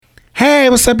Hey,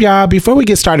 what's up, y'all? Before we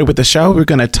get started with the show, we're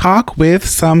going to talk with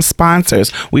some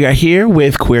sponsors. We are here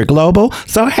with Queer Global.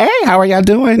 So, hey, how are y'all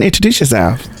doing? Introduce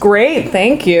yourself. Great,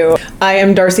 thank you. I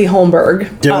am Darcy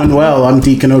Holmberg. Doing well. I'm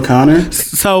Deacon O'Connor.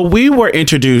 So, we were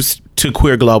introduced to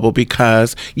Queer Global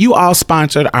because you all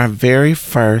sponsored our very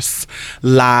first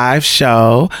live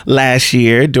show last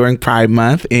year during Pride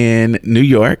Month in New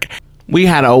York. We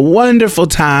had a wonderful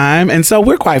time, and so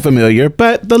we're quite familiar,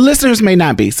 but the listeners may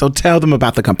not be, so tell them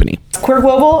about the company. Queer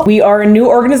Global, we are a new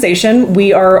organization.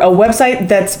 We are a website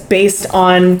that's based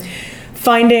on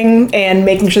finding and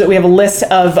making sure that we have a list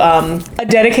of a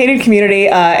dedicated community,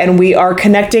 and we are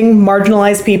connecting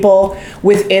marginalized people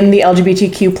within the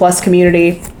LGBTQ plus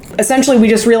community. Essentially, we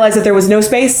just realized that there was no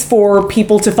space for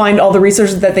people to find all the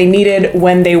resources that they needed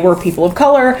when they were people of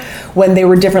color, when they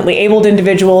were differently abled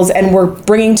individuals, and we're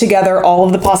bringing together all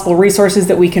of the possible resources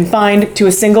that we can find to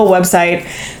a single website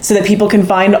so that people can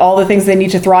find all the things they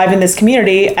need to thrive in this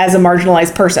community as a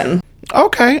marginalized person.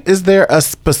 Okay. Is there a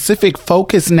specific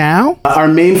focus now? Our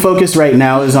main focus right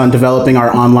now is on developing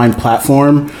our online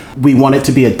platform. We want it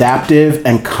to be adaptive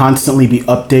and constantly be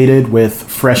updated with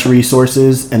fresh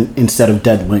resources and instead of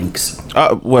dead links.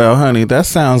 Well, honey, that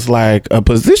sounds like a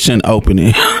position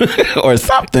opening or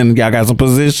something. Y'all got some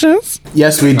positions?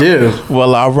 Yes, we do.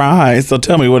 Well, all right. So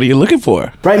tell me, what are you looking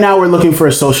for? Right now, we're looking for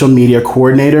a social media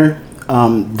coordinator.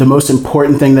 The most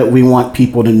important thing that we want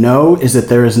people to know is that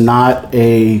there is not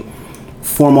a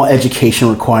formal education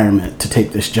requirement to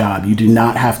take this job. You do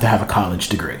not have to have a college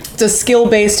degree. It's a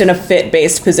skill-based and a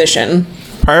fit-based position.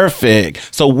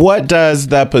 Perfect. So what does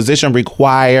the position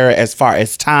require as far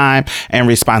as time and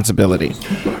responsibility?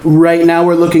 Right now,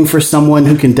 we're looking for someone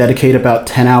who can dedicate about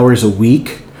 10 hours a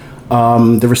week.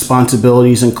 The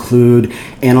responsibilities include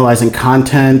analyzing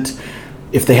content,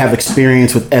 if they have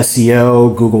experience with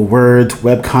SEO, Google Words,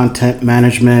 web content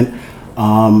management.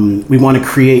 We want to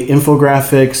create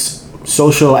infographics,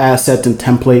 social assets and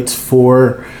templates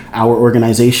for our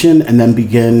organization, and then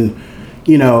begin,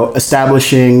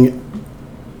 establishing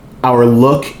our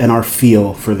look and our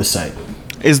feel for the site.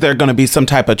 Is there going to be some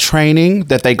type of training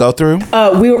that they go through?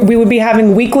 We would be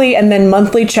having weekly and then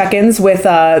monthly check-ins with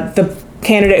the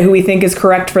candidate who we think is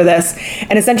correct for this.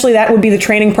 And essentially that would be the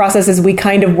training process as we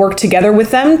kind of work together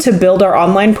with them to build our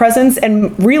online presence.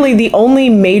 And really the only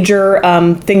major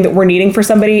thing that we're needing for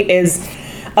somebody is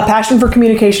a passion for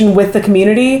communication with the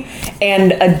community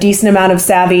and a decent amount of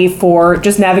savvy for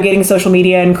just navigating social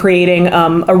media and creating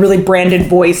a really branded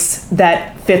voice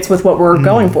that fits with what we're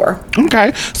going for.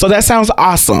 Okay, so that sounds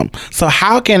awesome. So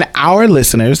how can our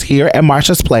listeners here at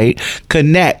Marsha's Plate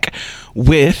connect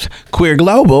with Queer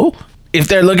Global if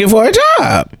they're looking for a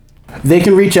job? They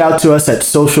can reach out to us at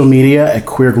social media at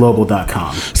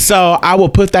queerglobal.com. So I will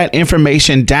put that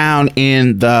information down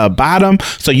in the bottom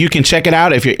so you can check it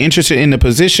out if you're interested in the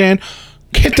position.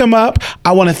 Hit them up.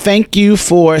 I want to thank you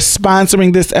for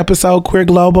sponsoring this episode, Queer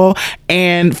Global,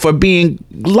 and for being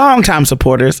longtime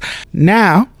supporters.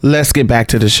 Now, let's get back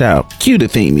to the show. Cue the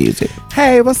theme music.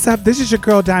 Hey, what's up? This is your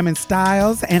girl, Diamond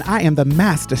Styles, and I am the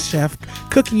master chef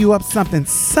cooking you up something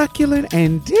succulent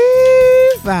and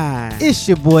divine. It's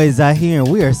your boys out here,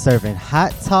 and we are serving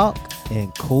hot talk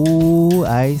and cool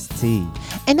iced tea.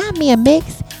 And I'm Mia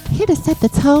Mix, here to set the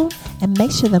tone and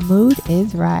make sure the mood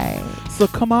is right. So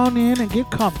come on in and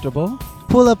get comfortable.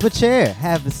 Pull up a chair,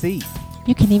 have a seat.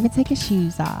 You can even take your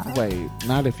shoes off. Wait,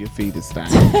 not if your feet is down.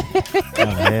 Oh,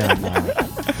 hell no.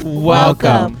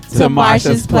 Welcome to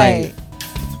Marsha's Plate.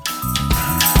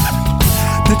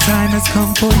 The time has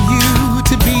come for you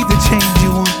to be the change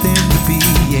you want them to be,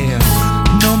 yeah.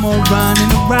 No more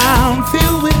running around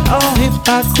filled with all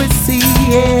hypocrisy,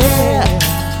 yeah.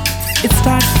 It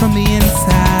starts from the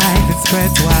inside, it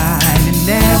spreads wide, and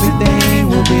everything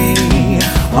will be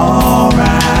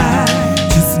alright.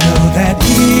 Just know that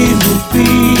it will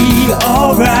be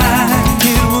alright.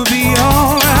 It will be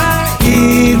alright.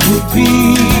 It will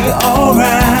be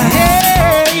alright.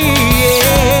 Yeah,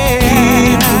 yeah.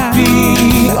 It will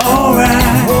be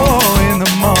alright. Oh, in the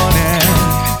morning,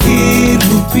 it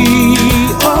will be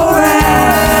alright.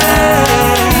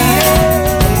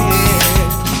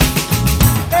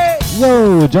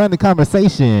 Yo, join the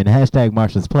conversation. Hashtag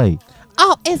Marsha's Plate.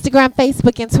 On Instagram,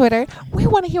 Facebook, and Twitter, we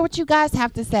want to hear what you guys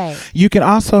have to say. You can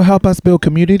also help us build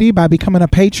community by becoming a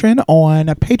patron on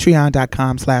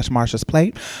patreon.com/Marsha's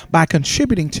Plate. By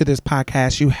contributing to this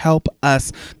podcast, you help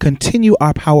us continue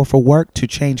our powerful work to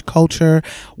change culture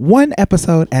one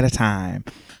episode at a time.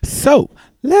 So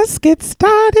let's get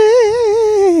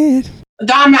started.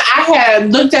 Donna, I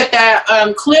had looked at that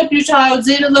clip you told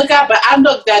Z to look at, but I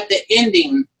looked at the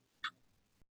ending.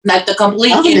 Like the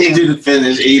complete I ending. need you to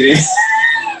finish eating.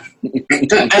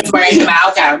 I'm swearing him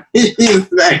out. Okay. He's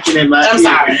smacking in my I'm ear.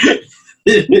 sorry.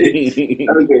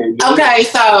 Okay,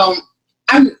 so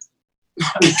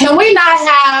can we not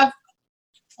have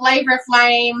Flavor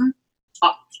Flame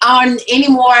on any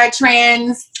more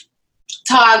trans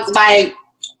talk? Like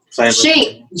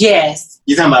yes.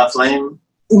 You talking about Flame?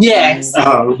 Yes.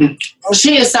 Oh.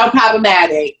 She is so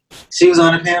problematic. She was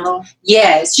on the panel?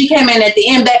 Yes. She came in at the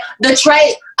end.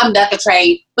 Not the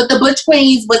trade, but the Butch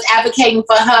Queens was advocating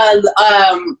for her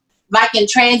liking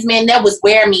trans men. That was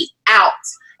wearing me out.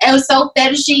 It was so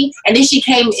fetishy. And then she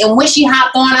came, and when she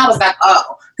hopped on, I was like,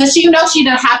 oh. Because she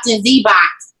done hopped in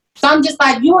Z-Box. So I'm just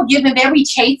like, you were giving very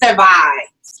Chaser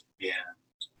vibes. Yeah.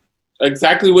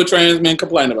 Exactly what trans men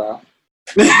complain about.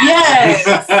 Yes.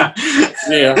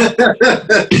 Yeah.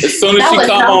 As soon as she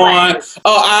come on,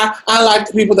 I like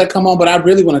the people that come on, but I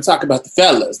really want to talk about the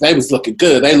fellas. They was looking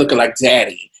good. They looking like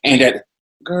daddy. And that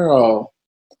girl.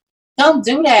 Don't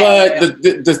do that. But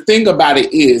the thing about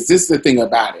it is, this is the thing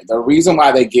about it. The reason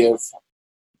why they give,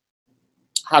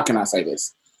 how can I say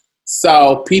this?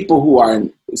 So people who are,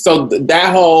 that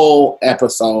whole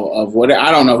episode of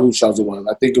I don't know whose shows it was.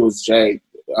 I think it was Derek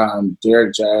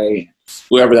J,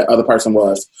 whoever the other person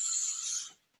was.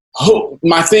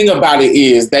 My thing about it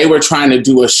is they were trying to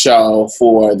do a show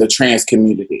for the trans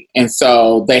community. And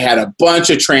so they had a bunch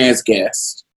of trans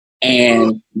guests.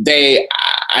 And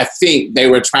I think they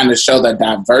were trying to show the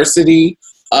diversity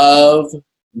of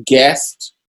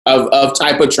guests, of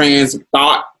type of trans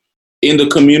thought in the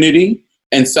community.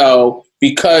 And so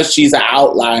because she's an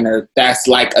outliner, that's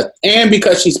and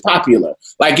because she's popular.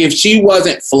 Like if she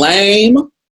wasn't Flame,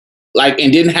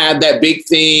 and didn't have that big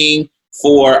thing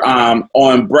for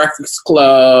on Breakfast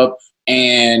Club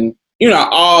and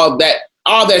all that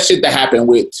shit that happened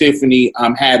with Tiffany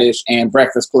Haddish and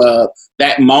Breakfast Club,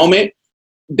 that moment,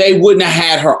 they wouldn't have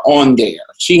had her on there.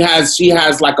 She has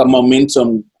like a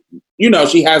momentum,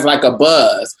 she has like a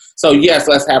buzz. So yes,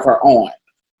 let's have her on.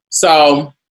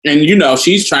 So, and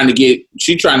she's trying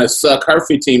to suck her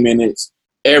 15 minutes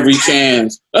every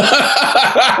chance,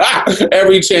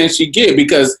 every chance she get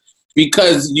because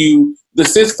the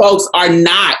cis folks are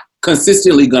not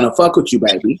consistently gonna fuck with you,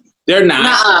 baby. They're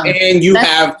not. And you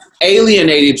have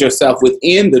alienated yourself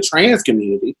within the trans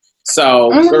community.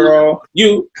 So, girl,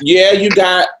 you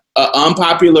got an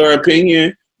unpopular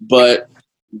opinion, but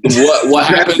what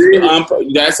happens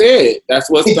to that's it.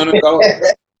 That's what's gonna go.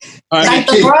 Like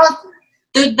the girls,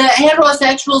 the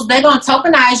heterosexuals, they're gonna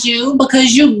tokenize you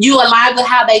because you align with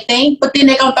how they think, but then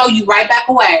they're gonna throw you right back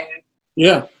away.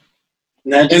 Yeah.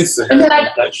 Not just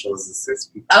heterosexuals and cis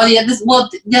people. Oh yeah, that's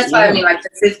what I mean, like the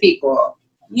cis people.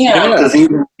 Yeah. Because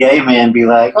even gay men be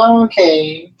like, oh,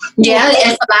 okay. Yeah,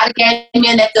 it's a lot of gay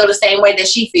men that feel the same way that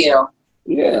she feel.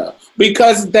 Yeah,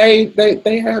 because they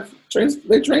have trans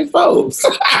folks,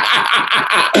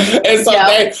 and so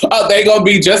they gonna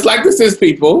be just like the cis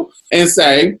people and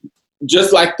say,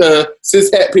 just like the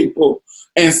cis het people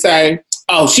and say,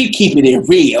 oh, she keeping it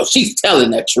real, she's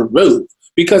telling the truth,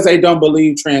 because they don't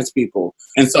believe trans people.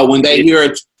 And so when they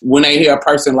hear a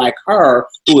person like her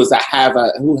who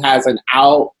has an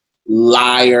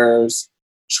outlier's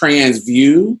trans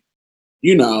view,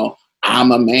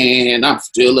 I'm a man, I'm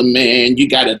still a man. You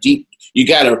gotta dig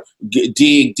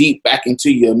deep back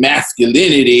into your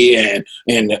masculinity and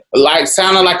like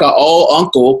sounding like an old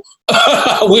uncle,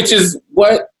 which is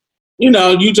what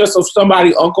you just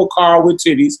somebody Uncle Carl with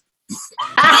titties.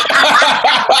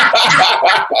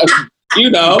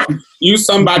 You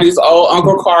somebody's old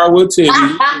Uncle Carl with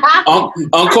titties.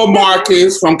 Uncle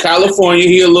Marcus from California,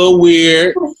 he a little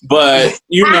weird, but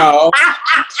we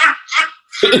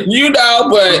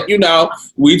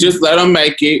just let him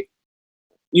make it.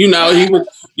 He was,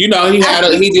 he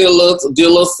did a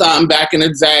little something back in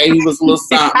the day. He was a little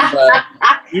something, but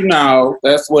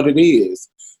that's what it is.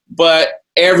 But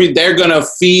they're gonna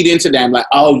feed into them like,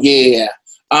 oh yeah.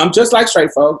 Just like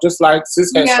straight folk, just like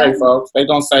cishet straight folks, they're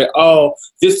gonna say, oh,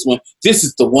 this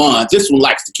is the one. This one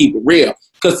likes to keep it real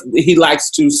because he likes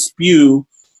to spew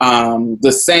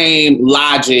the same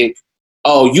logic.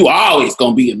 Oh, you always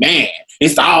gonna be a man.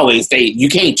 It's always you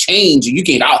can't change it. You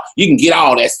can get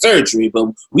all that surgery, but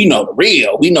we know the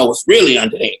real. We know what's really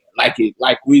under there. Like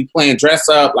we playing dress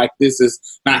up. Like this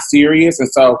is not serious, and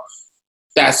so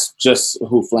that's just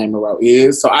who Flame Monroe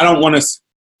is. So I don't want to.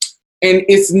 And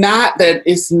it's not that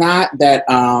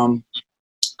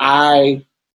I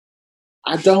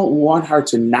don't want her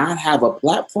to not have a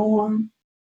platform.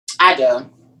 I do.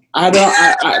 And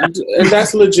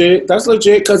that's legit. That's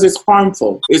legit because it's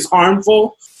harmful. It's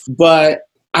harmful, but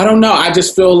I don't know. I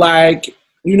just feel like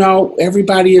you know,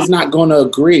 everybody is not going to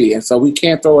agree. And so we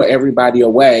can't throw everybody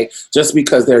away just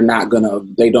because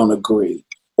they don't agree.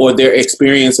 Or their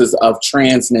experiences of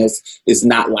transness is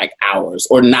not like ours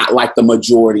or not like the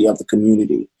majority of the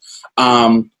community.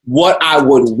 What I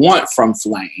would want from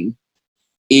Flame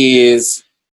is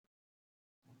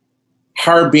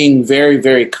her being very,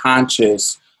 very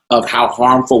conscious of how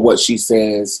harmful what she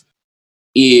says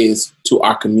is to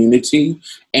our community.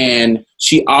 And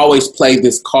she always played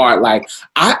this card like,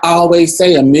 I always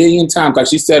say a million times, like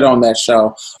she said on that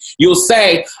show, you'll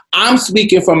say, I'm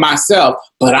speaking for myself,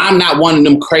 but I'm not one of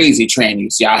them crazy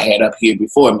trannies y'all had up here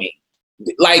before me.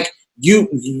 Like, you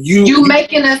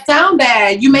making us sound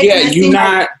bad. You making us seem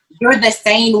like you're the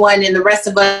sane one and the rest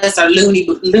of us are loony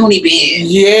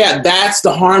bins. Yeah, that's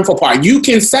the harmful part. You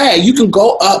can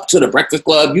go up to the Breakfast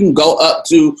Club, you can go up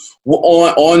to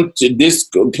on to this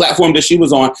platform that she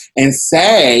was on and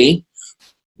say,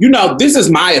 you know, this is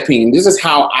my opinion. This is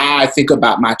how I think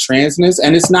about my transness.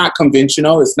 And it's not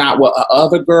conventional. It's not what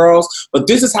other girls, but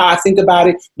this is how I think about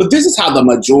it. But this is how the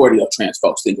majority of trans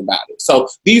folks think about it. So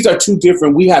we have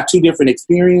two different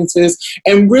experiences,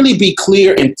 and really be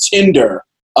clear and tender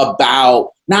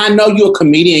about, now I know you're a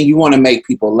comedian, you want to make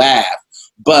people laugh,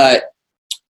 but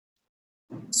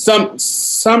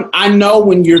I know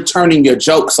when you're turning your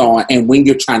jokes on and when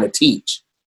you're trying to teach.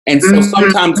 And so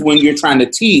sometimes when you're trying to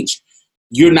teach,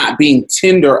 you're not being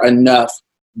tender enough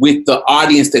with the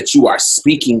audience that you are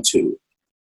speaking to.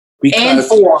 And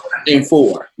for.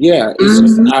 Yeah. It's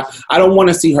just, I don't want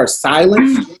to see her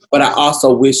silent, but I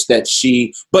also wish that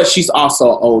but she's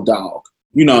also an old dog.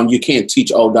 You know, you can't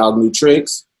teach old dog new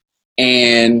tricks.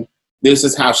 And this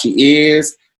is how she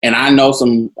is. And I know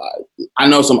some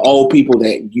old people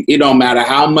that it don't matter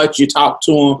how much you talk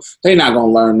to them, they're not going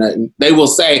to learn nothing. They will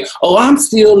say, oh, I'm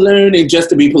still learning, just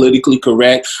to be politically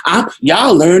correct.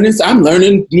 Y'all learning, I'm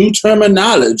learning new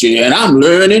terminology and I'm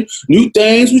learning new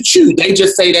things with you. They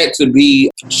just say that to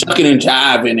be shucking and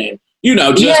jiving and, you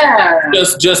know,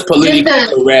 just politically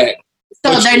correct.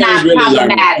 So they're not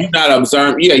problematic.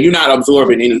 You're not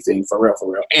absorbing anything for real,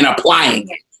 and applying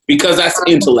it, because that's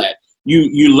intellect.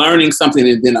 You learning something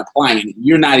and then applying it.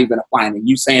 You're not even applying it.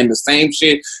 You saying the same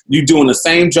shit. You doing the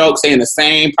same joke, saying the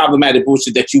same problematic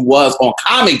bullshit that you was on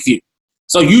Comic View.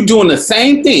 So you doing the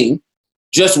same thing,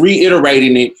 just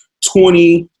reiterating it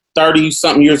 20, 30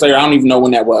 something years later. I don't even know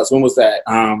when that was. When was that?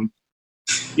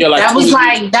 That was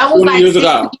like years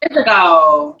ago.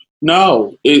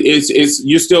 No, it's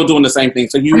you're still doing the same thing.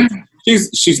 So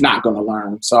she's not gonna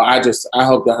learn. So I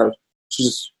hope that she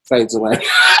just fades away.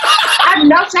 I have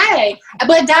no shame.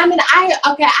 But Diamond,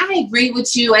 I agree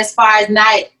with you as far as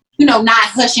not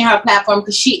hushing her platform,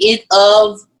 because she is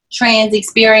of trans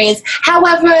experience.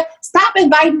 However, stop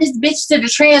inviting this bitch to the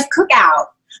trans cookout.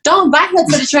 Don't invite her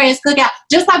to the trans cookout.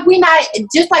 Just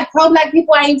like pro-black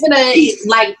people ain't gonna,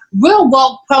 like real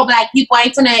woke pro-black people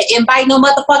ain't gonna invite no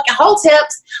motherfucking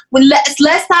hoteps.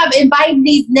 Let's stop inviting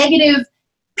these negative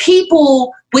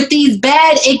people with these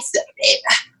bad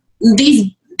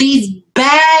these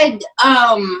bad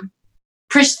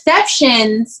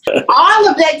perceptions, all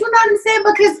of that, you know what I'm saying?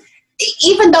 Because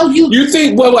even though you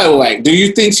think, wait, do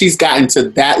you think she's gotten to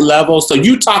that level? So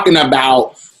you talking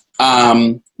about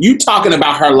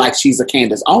her like she's a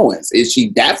Candace Owens? Is she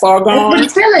that far gone? That's what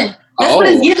it's feeling. That's what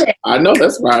it's giving. I know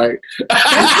that's right.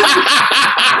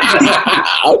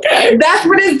 Okay. That's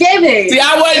what it's giving. See,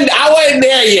 I wasn't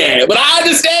there yet, but I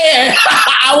understand.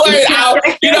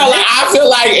 I feel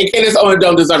like Candace Owens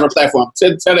don't deserve a platform. Tell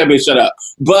that bitch shut up.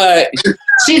 But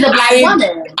she's a black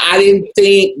woman. I didn't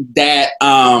think that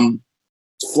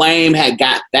Flame had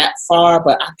got that far,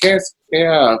 but I guess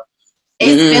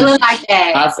it's feeling like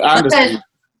that. I understand.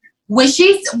 When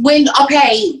she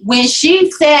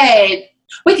said,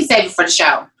 we can save it for the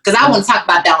show, because I want to talk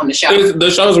about that on the show. The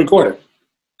show's recorded.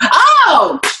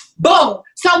 Oh, boom.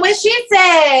 So when she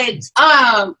said,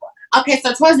 so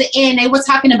towards the end, they were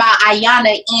talking about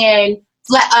Ayana, and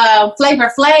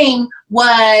Flavor Flame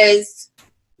was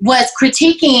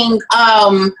critiquing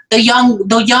the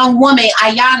young woman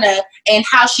Ayana and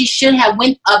how she should have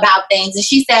went about things. And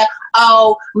she said,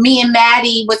 oh, me and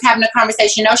Maddie was having a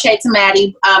conversation. No shade to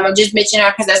Maddie. I'm just mentioning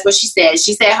her because that's what she said.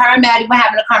 She said her and Maddie were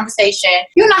having a conversation.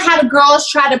 You know how the girls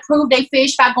try to prove they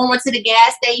fish by going to the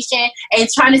gas station and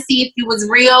trying to see if you was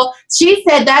real? She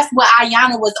said that's what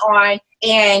Ayana was on,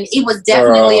 and it was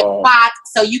definitely a plot.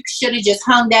 So you should have just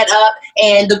hung that up,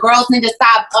 and the girls need to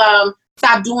stop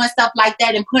doing stuff like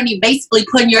that and basically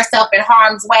putting yourself in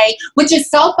harm's way, which is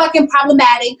so fucking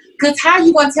problematic. Because how are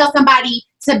you going to tell somebody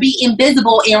to be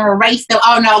invisible and erase them?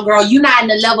 Oh no, girl, you're not in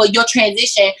the level of your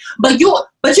transition. But you of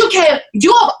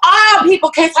all people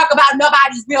can't talk about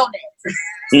nobody's realness.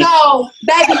 So,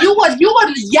 baby, you was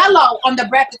yellow on the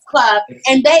Breakfast Club,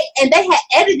 and they had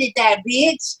edited that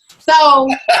bitch. So,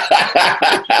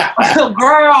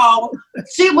 girl,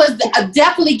 she was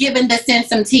definitely giving the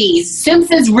Simpson tease,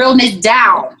 Simpsons realness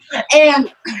down,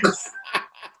 and.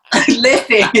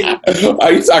 Listen.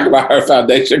 Are you talking about her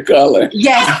foundation color?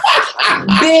 Yes.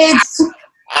 Bitch,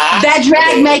 that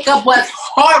drag makeup was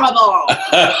horrible.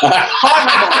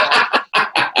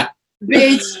 Horrible.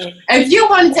 Bitch, if you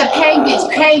wanted to paint, bitch,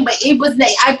 paint, but it was,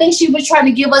 I think she was trying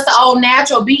to give us an all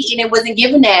natural beat, and it wasn't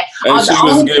giving that. And she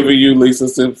was giving you Lisa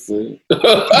Simpson.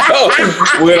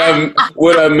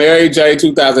 with a Mary J.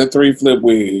 2003 flip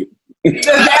wig.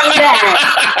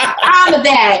 All of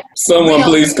that. Someone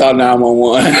please call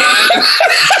 911.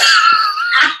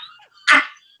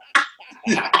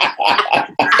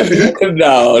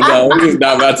 No, he's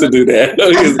not about to do that.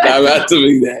 He's not about to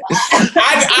do that.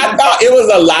 I thought it was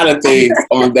a lot of things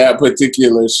on that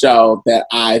particular show that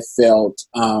I felt.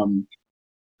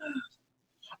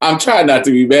 I'm trying not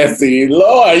to be messy.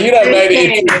 Lord, you done made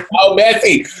it so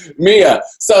messy, Mia.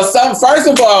 So first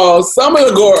of all, some of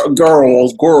the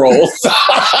girls,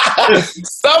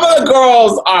 some of the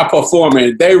girls are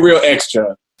performing. They real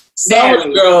extra. Some of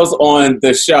the girls on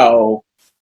the show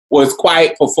was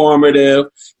quite performative.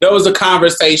 There was a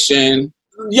conversation.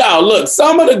 Y'all, look,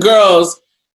 some of the girls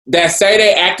that say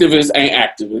they activists ain't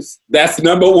activists. That's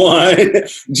number one.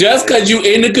 Just because you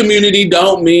in the community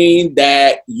don't mean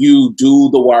that you do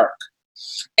the work.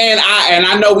 And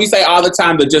I know we say all the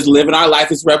time that just living our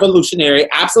life is revolutionary.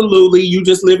 Absolutely. You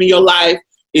just living your life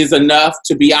is enough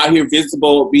to be out here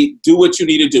visible, do what you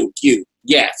need to do. Cute.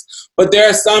 Yes. But there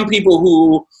are some people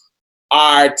who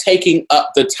are taking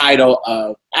up the title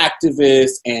of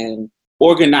activist and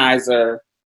organizer,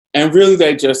 and really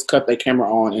they just cut their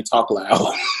camera on and talk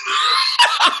loud.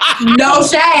 No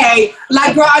shade.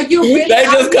 Like, girl, are you really? They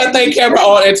just cut their camera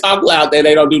on and talk loud, then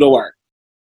they don't do the work.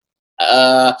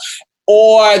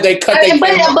 Or they cut their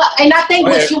camera. And I think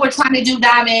what you were trying to do,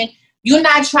 Diamond, you're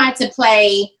not trying to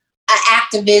play an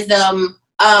activism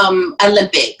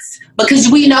Olympics, because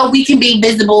we know we can be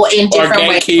visible in different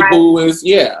ways.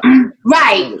 Right?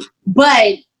 Right.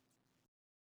 But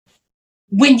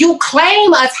when you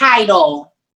claim a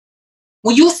title,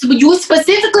 when you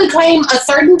specifically claim a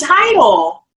certain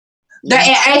title, there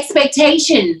are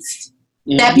expectations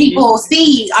that people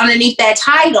see underneath that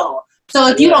title. So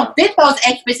if you don't fit those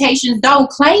expectations, don't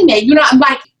claim it. You know, I'm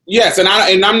like, yes, and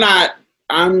I'm not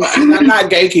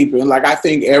gatekeeping. Like, I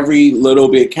think every little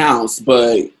bit counts,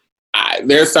 but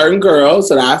there's certain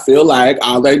girls, and I feel like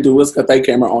all they do is cut their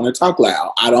camera on and talk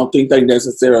loud. I don't think they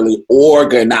necessarily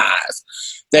organize.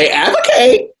 They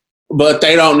advocate, but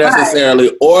they don't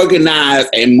necessarily organize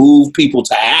and move people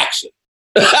to action.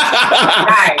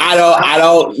 I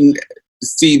don't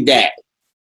see that.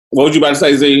 What was you about to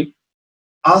say, Z?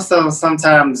 Also,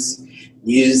 sometimes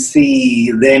you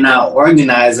see they're not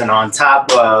organizing on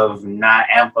top of not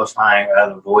amplifying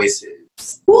other voices.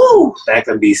 Woo! That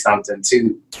could be something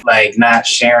too, like not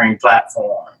sharing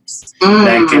platforms.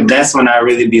 That's when I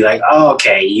really be like, oh,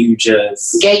 okay, you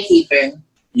just gatekeeping.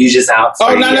 You just out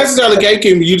for not necessarily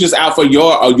gatekeeping. You just out for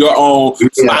your own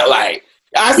spotlight.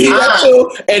 I see that too,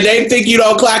 and they think you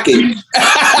don't clock it.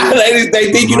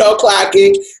 they think you don't clock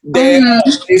it.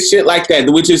 It's shit like that,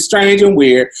 which is strange and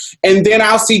weird. And then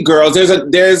I'll see girls.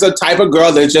 There's a type of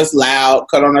girl that's just loud,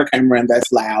 cut on her camera, and that's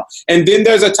loud. And then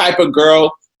there's a type of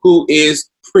girl who is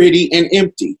pretty and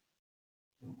empty.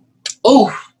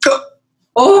 Oh,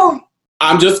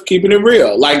 I'm just keeping it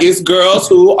real. Like, it's girls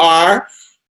who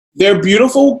they're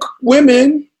beautiful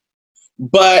women,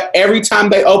 but every time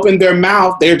they open their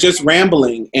mouth, they're just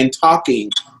rambling and talking.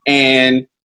 And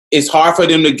it's hard for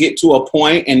them to get to a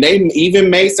point. And they even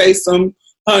may say some,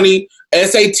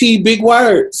 SAT big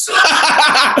words.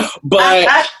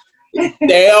 But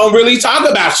they don't really talk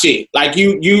about shit. Like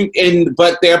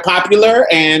but they're popular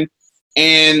and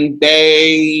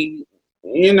they,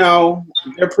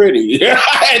 they're pretty.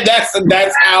 And that's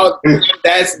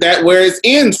where it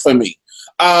ends for me.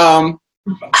 Hold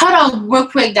on real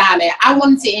quick, Diamond. I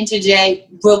wanted to interject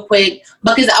real quick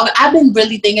because I've been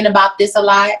really thinking about this a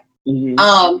lot.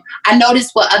 I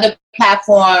noticed with other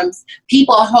platforms,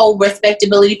 people hold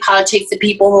respectability politics to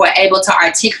people who are able to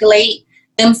articulate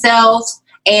themselves,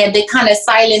 and they kind of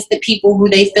silence the people who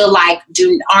they feel like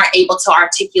aren't able to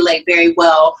articulate very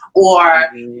well,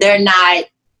 or they're not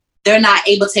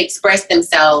able to express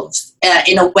themselves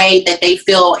in a way that they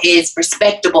feel is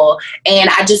respectable. And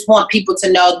I just want people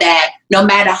to know that no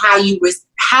matter how you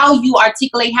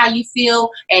articulate how you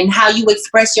feel and how you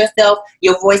express yourself,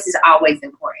 your voice is always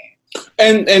important.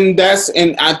 And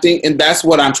I think that's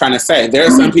what I'm trying to say. There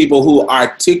are some people who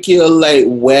articulate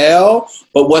well,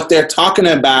 but what they're talking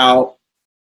about,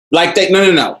 like they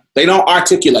don't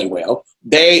articulate well.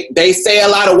 They say a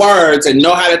lot of words and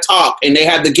know how to talk, and they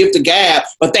have the gift of gab,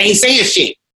 but they ain't saying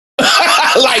shit.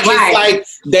 It's like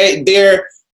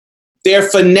they're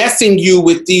finessing you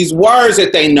with these words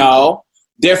that they know.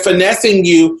 They're finessing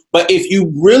you, but if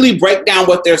you really break down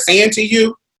what they're saying to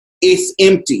you, it's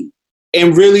empty.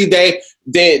 And really,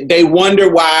 they wonder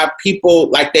why people,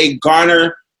 like, they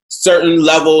garner certain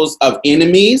levels of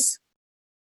enemies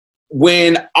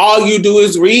when all you do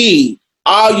is read.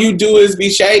 All you do is be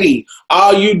shady.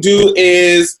 All you do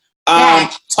is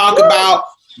talk about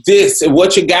this and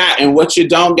what you got and what you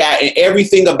don't got. And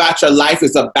everything about your life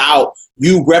is about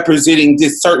you representing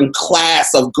this certain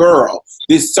class of girl,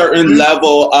 this certain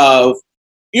level of,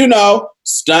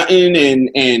 stunting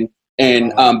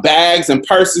and bags and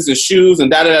purses and shoes and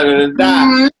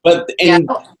da-da-da-da-da. But and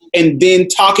then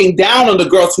talking down on the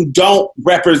girls who don't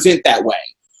represent that way.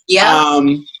 Yeah.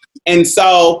 And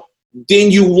so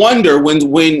then you wonder when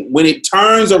it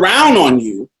turns around on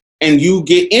you and you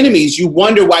get enemies, you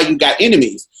wonder why you got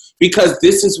enemies, because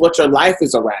this is what your life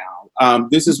is around.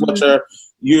 This is what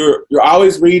you're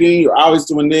always reading, you're always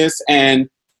doing this. And,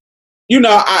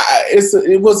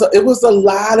 it was a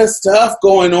lot of stuff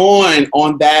going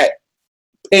on that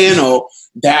panel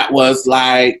that was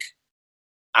like,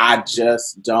 I'm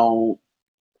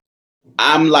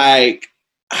like,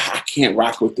 I can't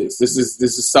rock with this. This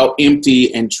is so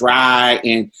empty and dry,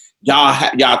 and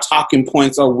y'all talking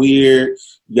points are weird.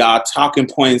 Y'all talking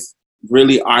points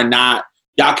really are not.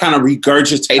 Y'all kind of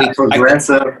regurgitating not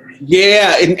progressive.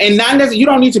 And not necessarily. You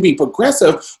don't need to be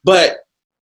progressive, but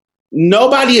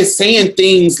nobody is saying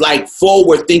things like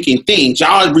forward-thinking things.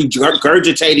 Y'all are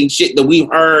regurgitating shit that we've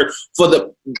heard for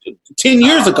the 10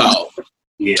 years ago.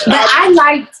 Yeah, but I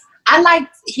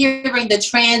liked hearing the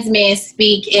trans men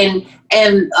speak, and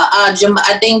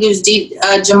I think it was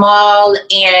Jamal,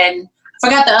 and I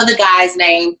forgot the other guy's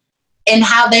name, and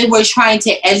how they were trying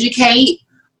to educate,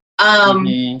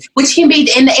 which can be,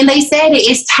 and they said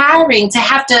it's tiring to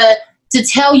have to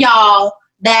tell y'all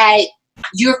that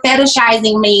you're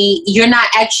fetishizing me. You're not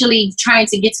actually trying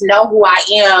to get to know who I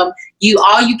am.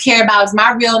 All you care about is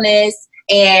my realness,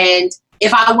 and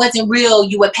if I wasn't real,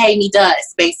 you would pay me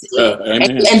dust, basically.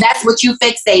 And that's what you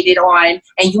fixated on.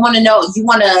 And you want to know, you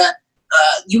want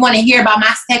to hear about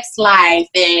my sex life,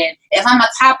 and if I'm a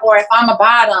top or if I'm a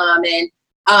bottom, and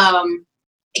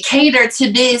cater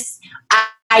to this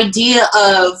idea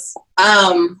of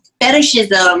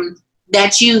fetishism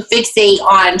that you fixate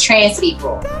on trans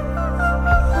people.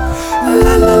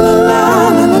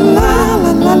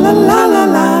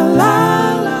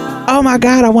 Oh my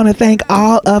God, I want to thank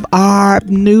all of our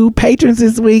new patrons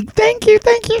this week. Thank you.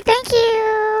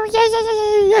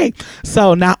 Yay.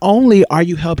 So not only are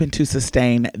you helping to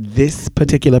sustain this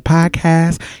particular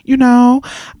podcast,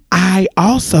 I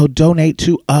also donate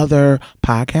to other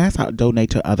podcasts. I donate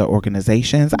to other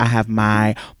organizations. I have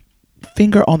my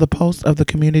finger on the pulse of the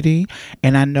community,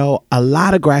 and I know a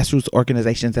lot of grassroots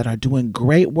organizations that are doing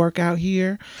great work out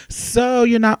here. So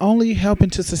you're not only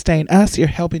helping to sustain us, you're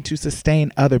helping to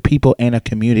sustain other people in a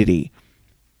community,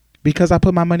 because I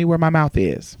put my money where my mouth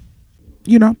is.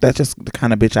 That's just the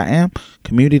kind of bitch I am.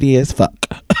 Community as fuck.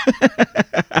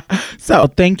 So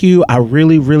thank you. I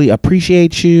really, really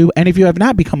appreciate you. And if you have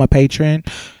not become a patron,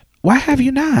 why have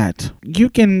you not? You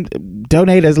can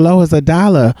donate as low as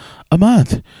 $1 a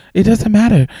month. It doesn't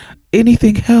matter.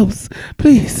 Anything helps.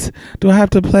 Please. Do I have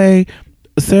to play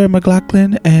Sarah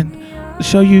McLachlan and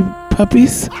show you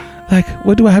puppies? Like,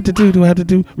 what do I have to do? Do I have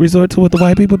to resort to what the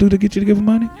white people do to get you to give them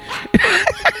money?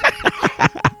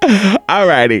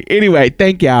 Alrighty. Anyway,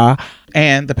 thank y'all.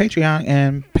 And the Patreon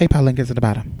and PayPal link is at the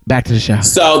bottom. Back to the show.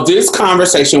 So this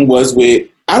conversation was with,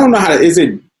 I don't know how to, is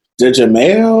it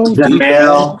Jamel?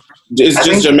 It's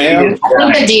just Jamel? I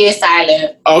think the D is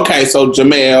silent. Okay, so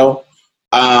Jamel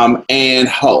and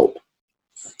Hope.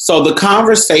 So the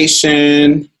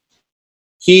conversation,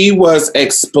 he was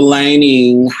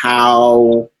explaining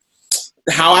how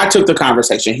I took the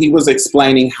conversation. He was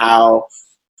explaining how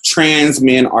trans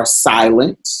men are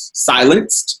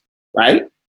silenced, right?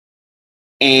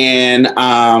 And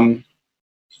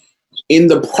in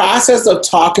the process of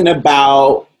talking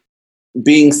about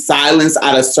being silenced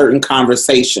out of certain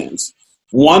conversations,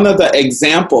 one of the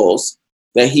examples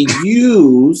that he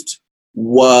used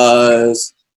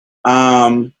was,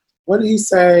 what did he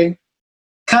say?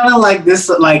 Kind of like this,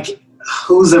 like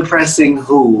who's oppressing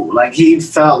who? Like he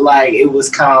felt like it was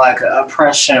kind of like an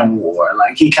oppression war.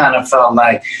 Like he kind of felt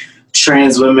like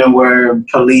trans women were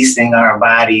policing our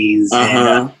bodies.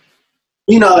 And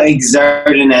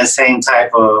exerting that same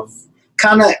type of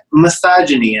kind of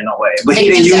misogyny in a way. But he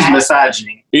didn't use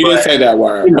misogyny. He didn't say that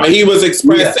word. But he was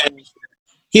expressing,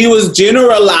 he was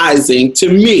generalizing to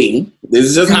me. This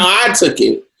is just how I took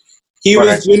it. He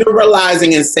was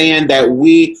generalizing and saying that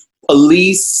we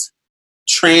police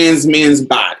trans men's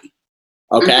body.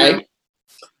 Okay?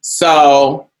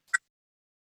 So,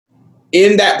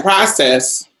 in that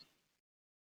process,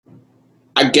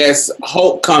 I guess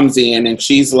Hope comes in and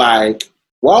she's like,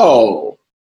 whoa.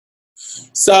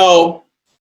 So,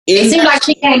 it seemed like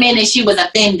she came in and she was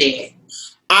offended.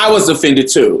 I was offended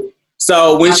too.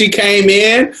 So when she came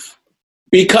in,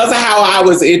 because of how I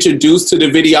was introduced to the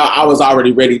video, I was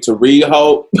already ready to read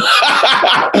Hope.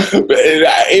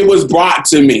 It was brought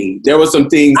to me. There were some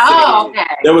things said.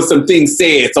 Okay. There were some things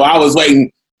said. So I was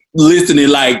waiting, listening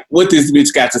like, what this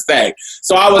bitch got to say.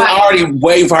 So I was already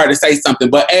waiting for her to say something.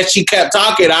 But as she kept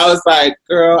talking, I was like,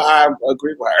 girl, I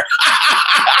agree with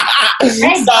her.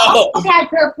 So,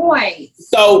 that's her point.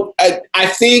 So I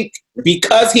think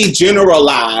because he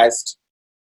generalized,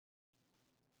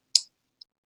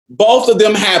 both of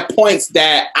them had points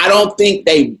that I don't think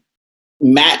they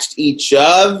matched each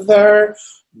other.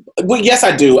 Well, yes,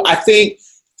 I do. I think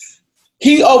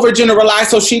he overgeneralized,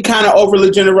 so she kind of overly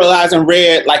generalized and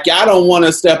read like, y'all don't want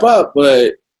to step up,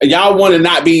 but y'all want to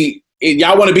not be,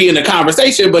 y'all want to be in the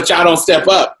conversation, but y'all don't step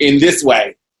up in this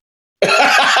way.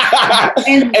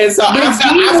 and so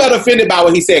I felt offended by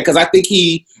what he said, because I think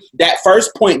that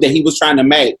first point that he was trying to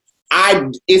make,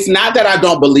 it's not that I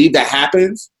don't believe that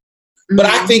happens, but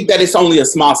I think that it's only a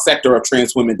small sector of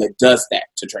trans women that does that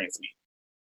to trans men.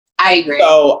 I agree.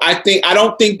 So I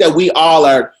don't think that we all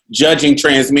are judging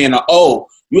trans men. Oh,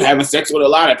 you having sex with a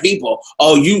lot of people.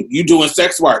 Oh, you doing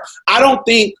sex work. I don't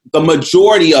think the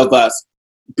majority of us,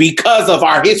 because of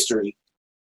our history,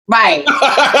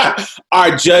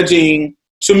 are judging,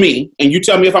 to me, and you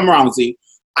tell me if I'm wrong, Z,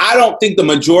 I don't think the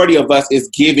majority of us is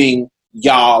giving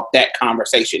y'all that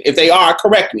conversation. If they are,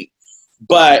 correct me.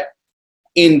 But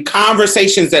in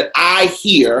conversations that I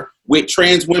hear with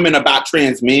trans women about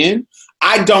trans men,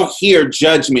 I don't hear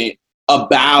judgment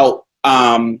about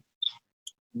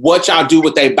what y'all do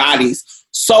with their bodies,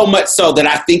 so much so that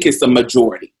I think it's the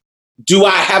majority.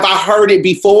 Have I heard it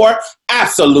before?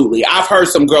 Absolutely. I've heard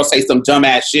some girls say some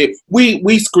dumbass shit. We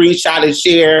screenshot and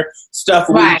share stuff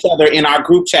with each other in our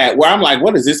group chat where I'm like,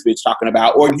 what is this bitch talking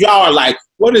about? Or y'all are like,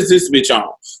 what is this bitch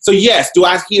on? So yes, do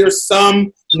I hear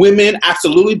some women?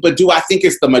 Absolutely. But do I think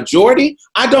it's the majority?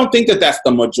 I don't think that that's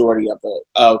the majority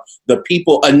of the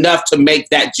people enough to make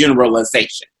that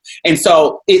generalization. And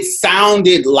so it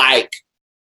sounded like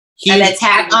an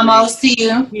attack almost to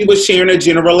you. He was sharing a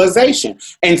generalization.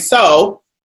 And so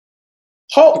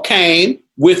Hope came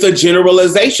with a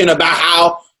generalization about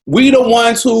how we the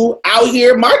ones who out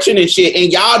here marching and shit,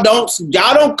 and y'all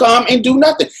don't come and do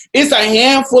nothing. It's a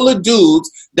handful of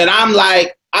dudes that I'm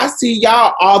like, I see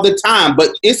y'all all the time,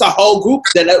 but it's a whole group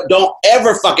that don't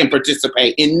ever fucking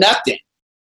participate in nothing.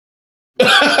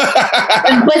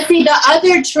 But see, the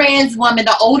other trans woman,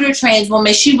 the older trans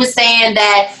woman, she was saying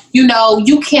that,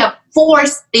 you can't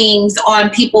force things on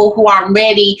people who aren't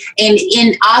ready,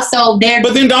 and also they're.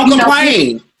 But then don't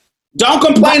complain. Don't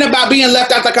complain about being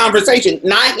left out the conversation.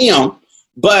 Not him,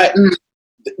 but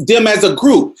them as a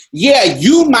group. Yeah,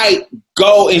 you might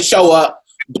go and show up,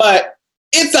 but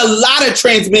it's a lot of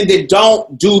trans men that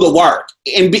don't do the work,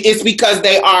 and it's because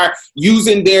they are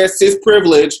using their cis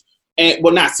privilege. And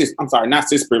not cis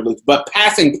privilege, but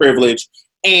passing privilege,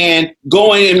 and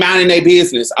going and minding their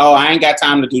business. Oh, I ain't got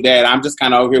time to do that. I'm just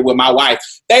kind of over here with my wife.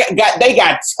 They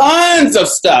got tons of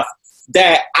stuff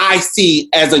that I see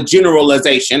as a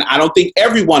generalization. I don't think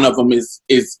every one of them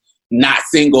is not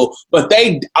single, but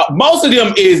most of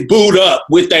them is booed up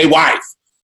with their wife.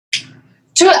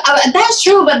 True, that's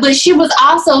true, but she was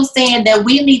also saying that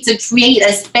we need to create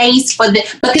a space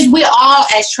because we all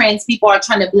as trans people are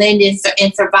trying to blend in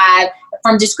and survive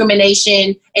from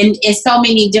discrimination in so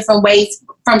many different ways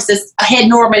from a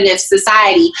heteronormative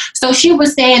society. So she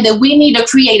was saying that we need to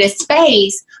create a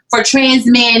space for trans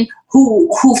men who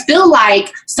feel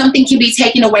like something can be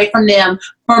taken away from them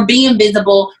from being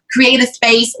visible, create a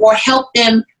space or help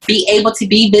them be able to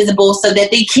be visible so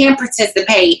that they can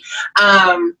participate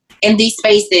in these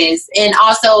spaces, and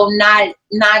also not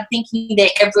thinking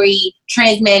that every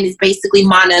trans man is basically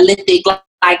monolithic,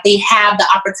 like they have the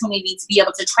opportunity to be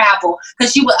able to travel.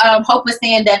 Because she Hope was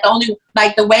saying that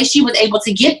the way she was able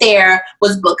to get there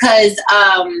was because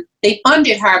they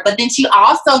funded her, but then she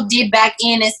also did back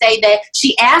in and say that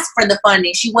she asked for the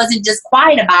funding. She wasn't just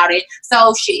quiet about it.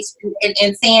 So she's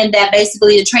and saying that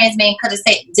basically the trans man could have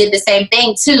did the same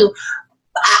thing too.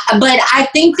 But I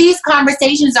think these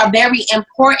conversations are very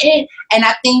important, and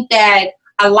I think that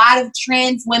a lot of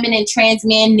trans women and trans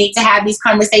men need to have these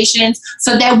conversations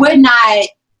so that we're not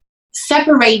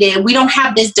separated. We don't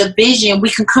have this division. We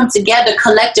can come together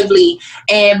collectively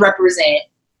and represent.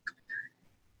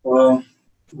 Well,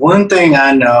 one thing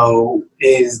I know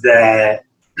is that,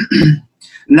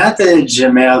 not that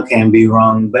Jamel can be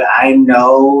wrong, but I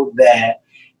know that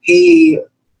he's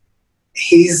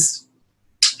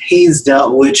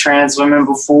dealt with trans women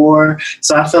before,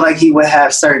 so I feel like he would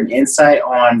have certain insight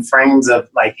on frames of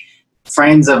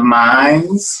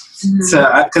minds.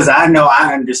 Because I know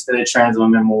I understood trans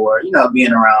women more,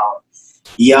 being around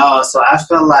y'all. So I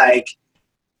feel like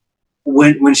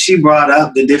when she brought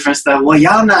up the different stuff, well,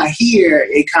 y'all not here,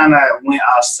 it kind of went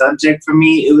off subject for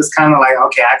me. It was kind of like,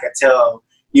 okay, I could tell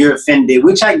you're offended,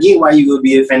 which I get why you would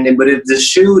be offended, but if the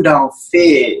shoe don't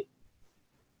fit,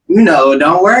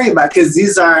 don't worry about it, because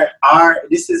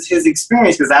this is his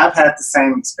experience, because I've had the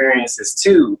same experiences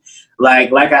too.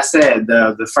 Like I said,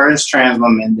 the first trans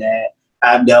woman that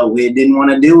I've dealt with didn't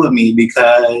want to deal with me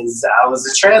because I was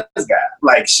a trans guy.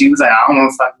 Like, she was like, I don't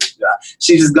want to fuck this guy.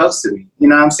 She just ghosted me. You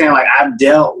know what I'm saying? Like, I've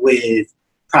dealt with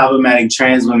problematic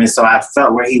trans women, so I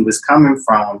felt where he was coming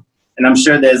from. And I'm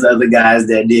sure there's other guys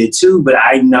that did too, but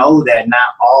I know that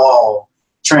not all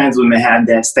trans women have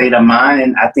that state of mind.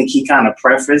 And I think he kind of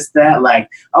prefaced that, like,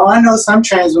 oh, I know some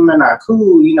trans women are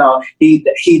cool. He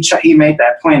made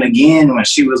that point again when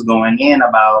she was going in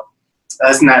about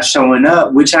us not showing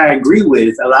up, which I agree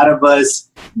with. A lot of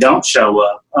us don't show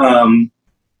up.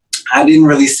 I didn't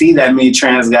really see that many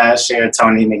trans guys share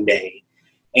Tony McDade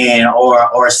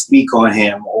or speak on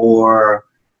him, or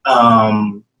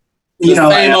a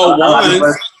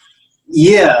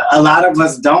lot of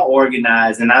us don't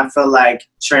organize. And I feel like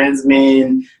trans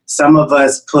men, some of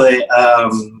us put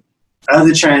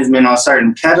other trans men on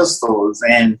certain pedestals,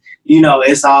 and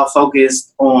it's all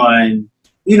focused on,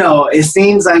 it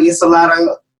seems like it's a lot of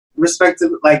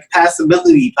respective, like,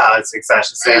 passability politics, I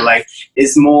should say. Like,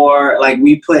 it's more like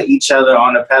we put each other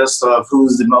on a pedestal of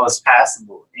who's the most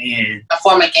passable. And a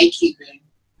form of gatekeeping.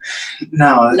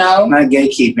 No, not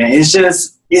gatekeeping.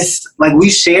 It's like we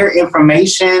share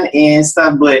information and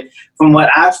stuff, but from what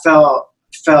I felt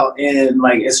in,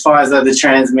 like, as far as other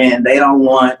trans men, they don't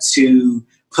want to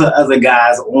put other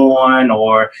guys on,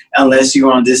 or unless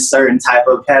you're on this certain type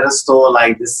of pedestal,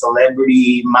 like this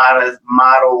celebrity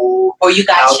model, or you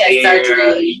got check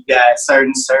surgery, you got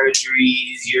certain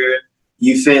surgeries,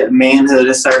 you fit manhood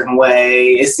a certain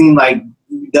way. It seemed like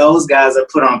those guys are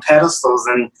put on pedestals,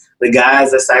 and the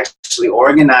guys that's actually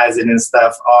organizing and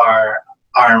stuff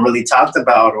aren't really talked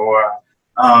about, or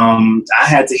I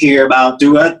had to hear about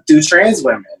through trans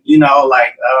women,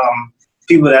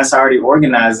 people that's already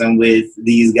organizing with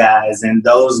these guys, and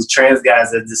those trans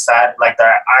guys that decide, like,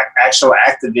 they're actual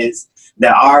activists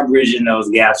that are bridging those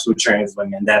gaps with trans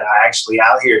women that are actually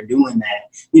out here doing that.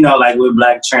 Like with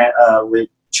Black Trans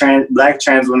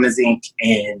Women's Inc.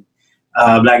 and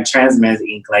Black Trans Men's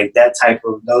Inc. Like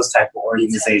those type of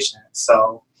organizations.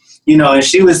 So, and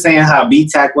she was saying how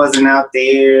BTAC wasn't out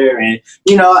there, and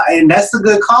and that's a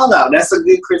good call out. That's a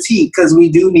good critique, because we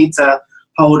do need to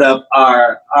hold up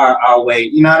our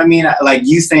weight. You know what I mean? Like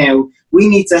you saying we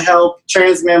need to help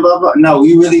trans men, blah, blah. No,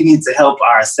 we really need to help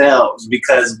ourselves,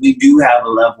 because we do have a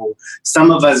level.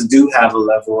 Some of us do have a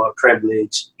level of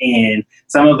privilege, and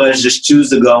some of us just choose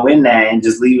to go in there and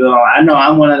just leave it on. I know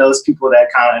I'm one of those people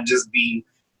that kind of just be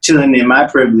chilling in my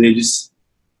privilege.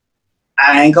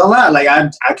 I ain't gonna lie. Like,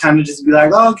 I kind of just be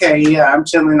like, oh, okay, yeah, I'm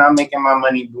chilling. I'm making my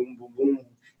money. Boom, boom, boom.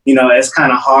 It's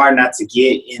kind of hard not to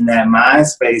get in that mind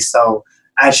space. So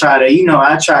I try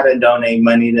to donate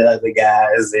money to other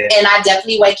guys, and I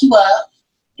definitely wake you up.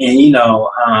 And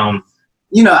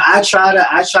I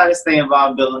try to stay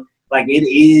involved, but like, it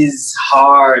is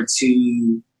hard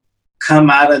to come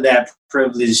out of that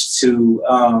privilege to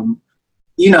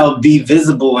be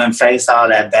visible and face all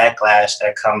that backlash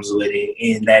that comes with it,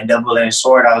 and that double-edged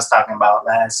sword I was talking about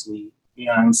last week. You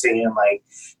know what I'm saying? Like,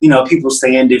 people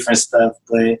saying different stuff,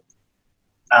 but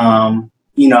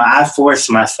I forced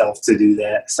myself to do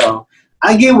that. So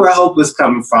I get where Hope was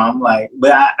coming from, like,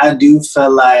 but I do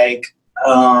feel like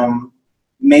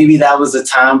maybe that was a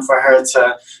time for her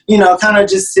to, kind of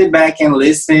just sit back and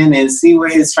listen and see where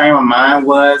his frame of mind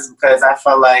was, because I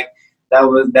felt like that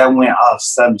went off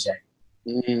subject.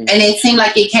 Mm-hmm. And it seemed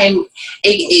like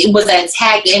it was an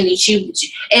attack, and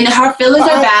her feelings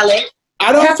are valid.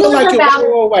 I don't feel like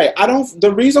it.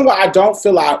 The reason why I don't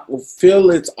feel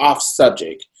it's off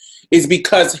subject is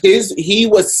because he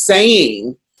was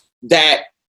saying that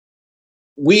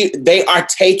they are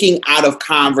taking out of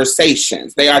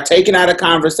conversations. They are taken out of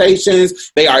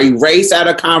conversations. They are erased out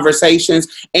of conversations.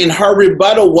 And her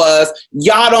rebuttal was,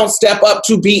 y'all don't step up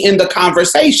to be in the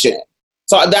conversation.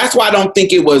 So that's why I don't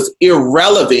think it was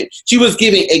irrelevant. She was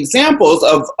giving examples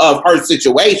of her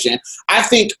situation. I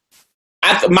think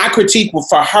my critique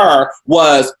for her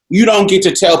was, you don't get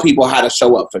to tell people how to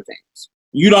show up for things.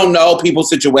 You don't know people's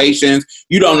situations.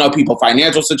 You don't know people's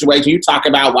financial situation. You talk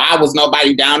about, why was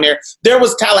nobody down there? There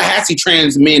was Tallahassee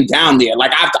trans men down there.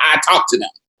 Like, I talked to them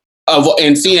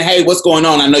and seeing, hey, what's going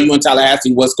on? I know you in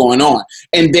Tallahassee, what's going on?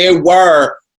 And they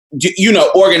were,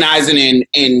 organizing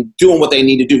and doing what they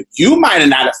need to do. You might have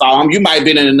not saw them. You might have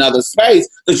been in another space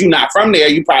because you're not from there.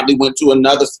 You probably went to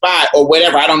another spot or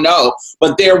whatever. I don't know.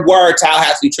 But there were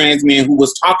Tallahassee trans men who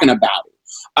was talking about it.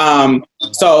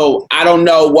 So I don't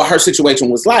know what her situation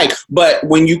was like, but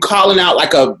when you calling out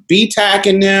like a BTAC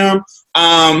in them,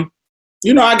 I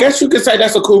guess you could say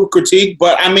that's a cool critique,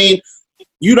 but I mean,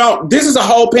 this is a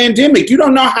whole pandemic. You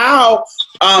don't know how,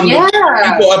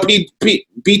 people at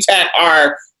BTAC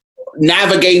are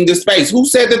navigating this space. Who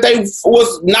said that they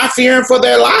was not fearing for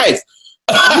their life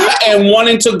and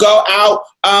wanting to go out?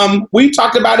 We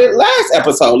talked about it last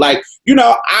episode. Like,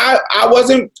 I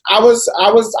wasn't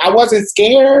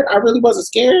scared. I really wasn't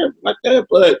scared like that,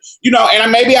 but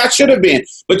and maybe I should have been,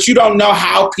 but you don't know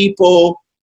how people,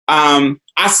 I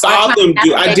saw them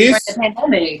do, I did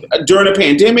during the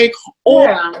pandemic or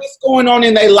what's going on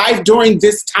in their life during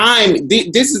this time.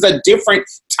 This is a different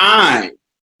time.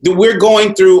 We're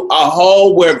going through a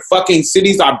whole where fucking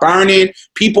cities are burning.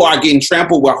 People are getting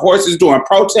trampled with horses during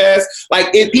protests.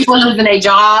 Like, people losing their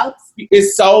jobs.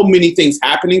 It's so many things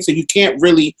happening. So you can't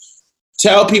really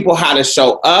tell people how to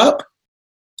show up.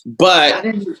 But I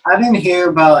didn't hear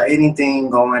about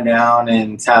anything going down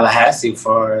in Tallahassee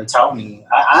for Tony.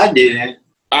 I didn't.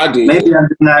 I did. Maybe I'm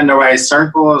not in the right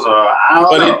circles, or I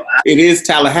don't know. It is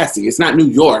Tallahassee. It's not New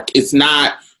York. It's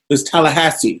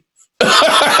Tallahassee.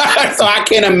 So I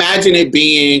can't imagine it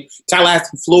being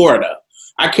Tallahassee, Florida.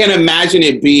 I can't imagine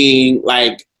it being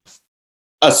like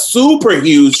a super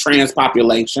huge trans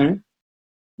population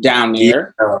down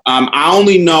there. Yeah. I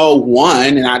only know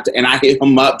one, and I hit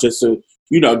him up just to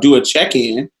do a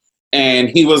check-in, and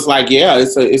he was like, "Yeah,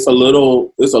 it's a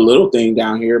little thing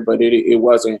down here, but it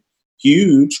wasn't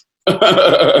huge." Yeah,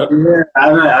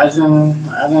 I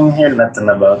didn't hear nothing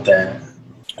about that.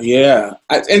 Yeah.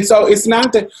 And so it's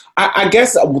not that, I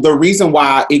guess the reason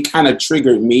why it kind of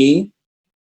triggered me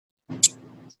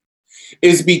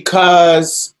is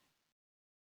because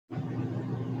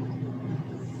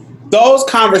those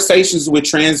conversations with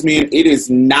trans men, it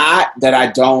is not that I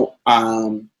don't,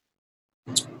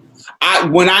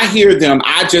 when I hear them,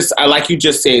 I like you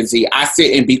just said, Z, I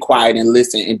sit and be quiet and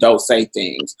listen and don't say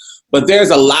things. But there's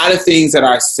a lot of things that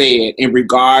are said in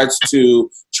regards to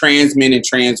trans men and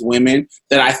trans women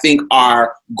that I think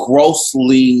are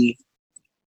grossly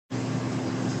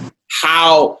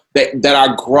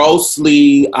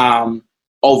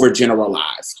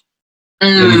overgeneralized,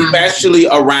 especially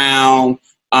around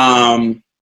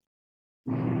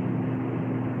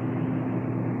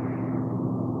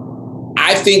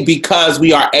I think because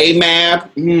we are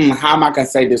AMAB, how am I going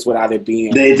to say this without it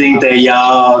being? They think that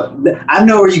y'all, I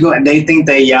know where you're going. They think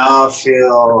that y'all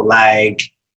feel like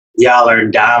y'all are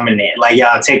dominant, like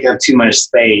y'all take up too much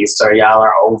space, or y'all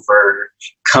are over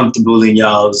comfortable in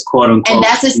y'all's quote unquote. And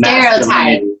that's a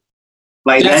stereotype.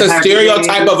 Like that's a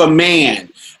stereotype of a man.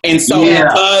 And so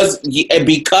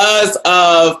because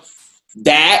of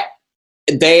that,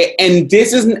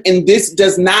 this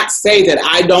does not say that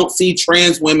I don't see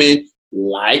trans women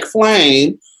like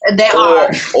Flame,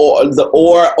 or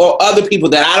other people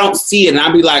that I don't see it, and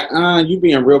I'll be like, you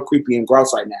being real creepy and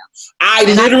gross right now. I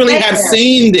literally have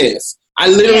seen this. I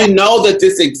literally know that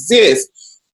this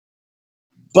exists,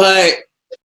 but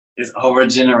it's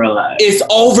overgeneralized. It's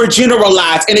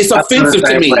overgeneralized, and it's offensive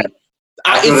to me.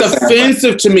 It's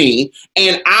offensive to me,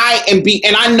 and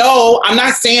I know I'm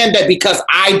not saying that because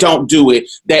I don't do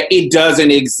it that it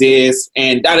doesn't exist,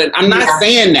 and I'm not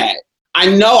saying that. I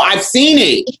know I've seen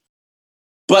it,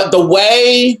 but the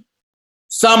way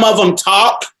some of them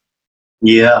talk,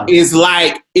 is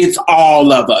like it's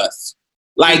all of us.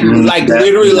 Like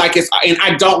literally, like it's, and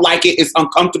I don't like it. It's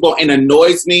uncomfortable and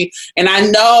annoys me. And I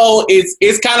know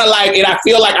it's kind of like, and I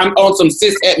feel like I'm on some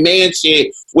cishet man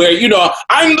shit where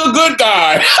I'm the good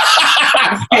guy.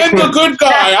 I'm the good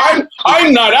guy.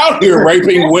 I'm not out here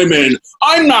raping women.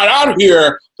 I'm not out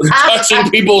here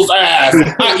touching people's ass.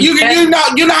 You know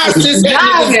how cishet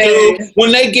niggas do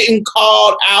when they getting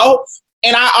called out.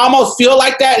 And I almost feel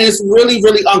like that, and it's really,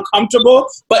 really uncomfortable.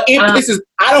 But it pisses.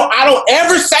 I don't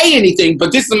ever say anything.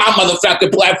 But this is my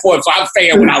motherfucking platform, so I'm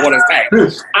saying what I want to say.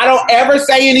 I don't ever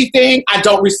say anything. I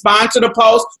don't respond to the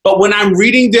post. But when I'm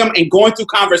reading them and going through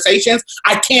conversations,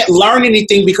 I can't learn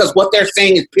anything because what they're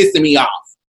saying is pissing me off.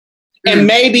 And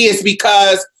maybe it's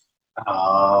because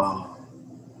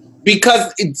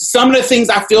some of the things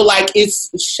I feel like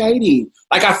it's shady.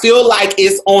 Like I feel like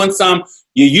it's on some.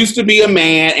 You used to be a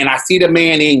man, and I see the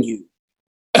man in you.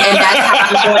 And that's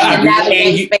how I'm going to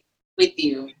navigate with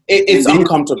you. It's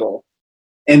uncomfortable.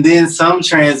 And then some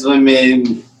trans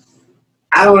women,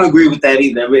 I don't agree with that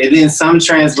either, but then some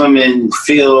trans women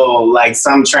feel like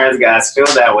some trans guys feel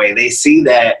that way. They see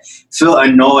that, feel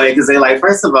annoyed, because they're like,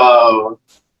 first of all,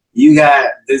 you got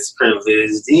this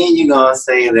privilege, then you're going to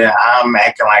say that I'm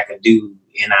acting like a dude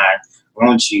and I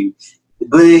want you.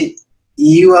 But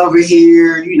you over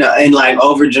here, you know, and like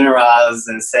overgeneralize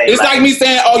and say it's like me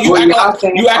saying, "Oh, you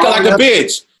acting like a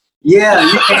bitch." Yeah,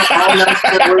 you can't own up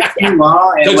to what you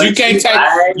want, because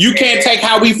you can't take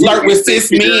how we flirt with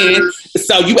cis men.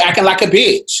 So you acting like a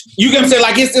bitch. You can say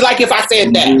like it's like if I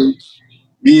said that.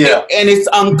 Yeah, and it's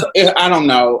I don't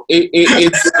know.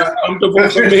 It's uncomfortable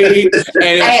for me, and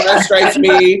it frustrates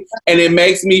me, and it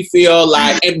makes me feel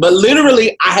like. But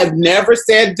literally, I have never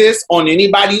said this on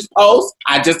anybody's post.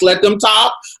 I just let them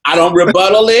talk. I don't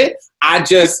rebuttal it. I'm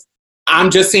just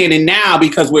saying it now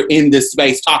because we're in this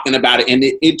space talking about it, and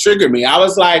it triggered me. I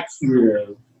was like,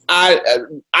 I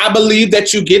believe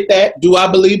that you get that. Do I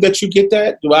believe that you get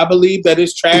that? Do I believe that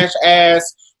it's trash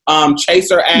ass,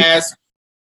 chaser ass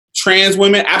trans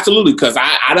women? Absolutely, because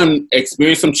I done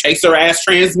experienced some chaser ass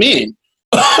trans men.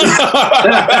 But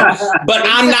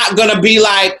I'm not gonna be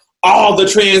like all the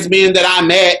trans men that I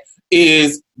met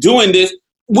is doing this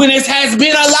when it has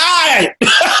been a lie.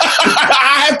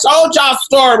 I have told y'all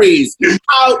stories.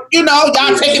 How, you know,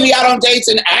 y'all taking me out on dates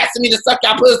and asking me to suck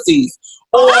y'all pussies.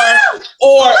 Or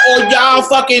y'all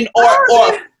fucking or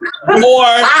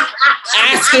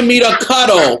asking me to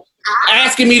cuddle.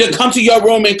 Asking me to come to your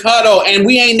room and cuddle, and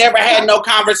we ain't never had no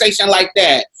conversation like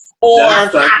that. Or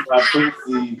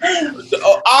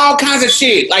all kinds of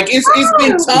shit. Like it's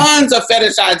been tons of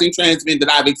fetishizing trans men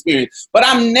that I've experienced. But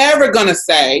I'm never gonna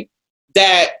say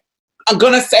that. I'm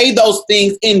gonna say those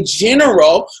things in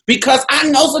general because I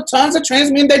know tons of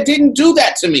trans men that didn't do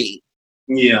that to me.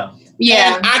 Yeah. And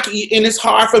it's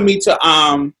hard for me to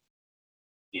I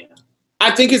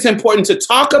think it's important to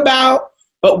talk about.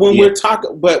 But when we're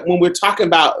talking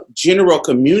about general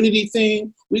community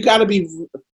thing, we got to be.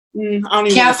 I don't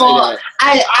even careful. Want to say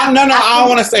that. I don't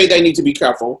want to say they need to be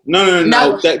careful.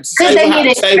 No.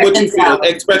 Say what you feel.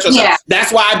 Express yourself. Yeah.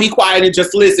 That's why I be quiet and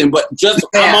just listen. But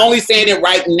I'm only saying it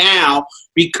right now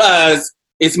because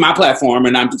it's my platform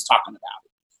and I'm just talking about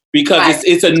it. Because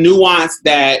it's a nuance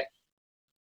that,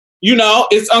 you know,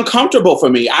 it's uncomfortable for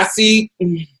me. I see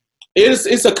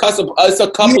it's a couple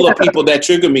of people that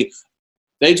trigger me.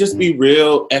 They just be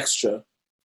real extra.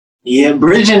 Yeah,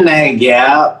 bridging that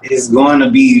gap is going to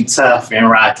be tough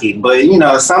and rocky. But, you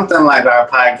know, something like our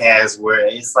podcast where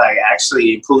it's like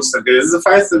actually inclusive. This is the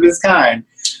first of its kind.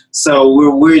 So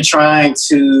we're trying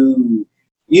to,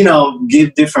 you know,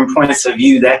 give different points of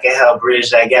view that can help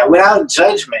bridge that gap without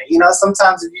judgment. You know,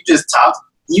 sometimes if you just talk,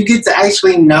 you get to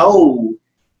actually know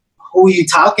who you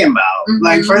talking about. Mm-hmm.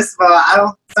 Like, first of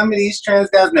all, some of these trans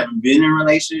guys never been in a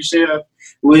relationship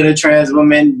with a trans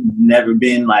woman, never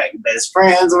been like best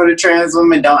friends with a trans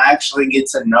woman, don't actually get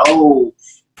to know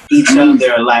each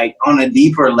other like on a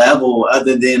deeper level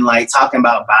other than like talking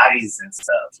about bodies and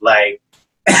stuff. Like,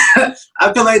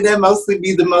 I feel like that mostly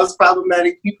be the most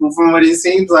problematic people from what it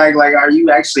seems like. Like, are you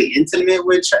actually intimate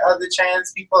with other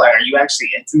trans people? Like, are you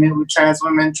actually intimate with trans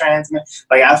women, trans men?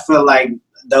 Like, I feel like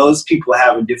those people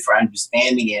have a different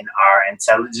understanding and are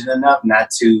intelligent enough not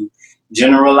to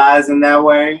generalize in that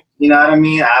way. You know what I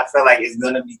mean? I feel like it's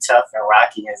going to be tough and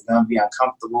rocky. It's going to be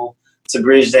uncomfortable to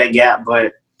bridge that gap.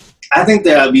 But I think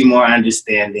there'll be more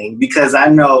understanding because I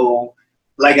know,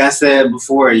 like I said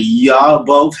before, y'all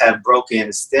both have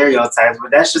broken stereotypes,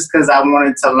 but that's just because I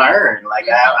wanted to learn. Like,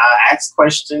 I ask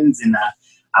questions and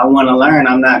I want to learn.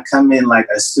 I'm not coming like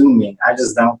assuming. I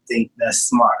just don't think that's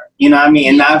smart. You know what I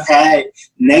mean? And I've had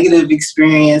negative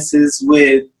experiences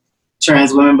with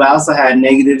trans women, but I also had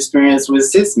negative experience with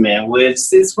cis men, with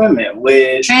cis women,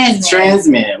 with trans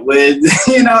men, with,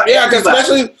 you know. Yeah, because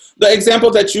especially the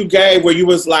example that you gave where you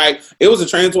was like, it was a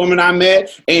trans woman I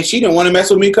met and she didn't want to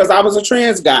mess with me because I was a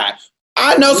trans guy.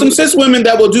 I know some cis women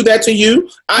that will do that to you.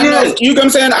 I know, you know what I'm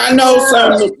saying? I know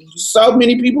so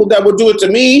many people that will do it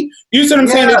to me. You see what I'm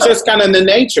saying? It's just kind of the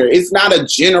nature. It's not a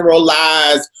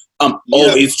generalized,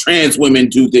 it's trans women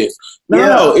do this.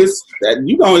 No, it's that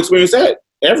you gonna experience that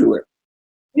everywhere.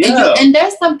 Yeah. And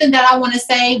there's something that I want to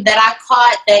say that I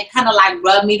caught that kind of like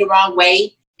rubbed me the wrong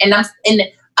way. And there's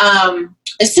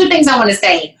two things I want to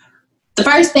say. The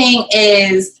first thing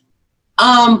is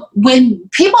when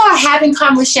people are having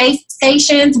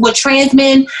conversations with trans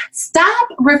men, stop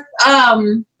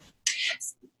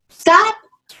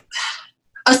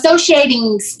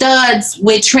associating studs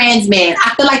with trans men.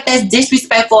 I feel like that's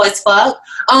disrespectful as fuck.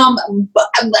 When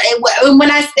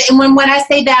I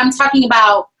say that, I'm talking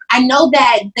about, I know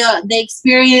that the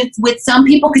experience with some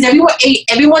people, because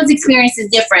everyone's experience is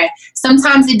different.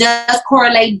 Sometimes it does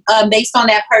correlate based on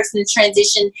that person's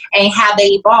transition and how they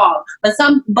evolve. But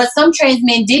some trans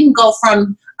men didn't go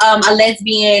from a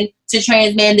lesbian to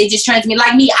trans men. They just trans men.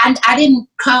 Like me, I didn't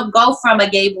go from a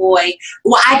gay boy.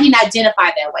 Well, I didn't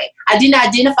identify that way. I didn't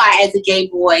identify as a gay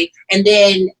boy and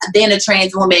then a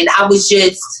trans woman. I was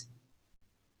just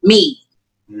me.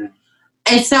 Yeah.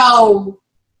 And so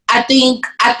I think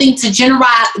to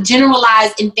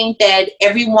generalize and think that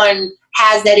everyone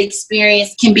has that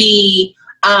experience can be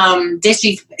can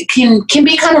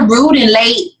be kind of rude and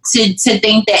late to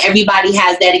think that everybody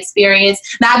has that experience.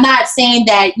 Now, I'm not saying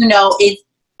that it's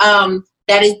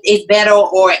that it's better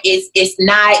or it's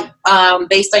not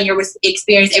based on your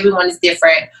experience. Everyone is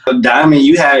different. Diamond,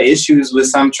 you had issues with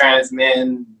some trans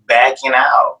men backing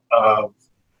out.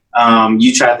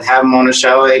 You tried to have them on the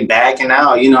show, they backing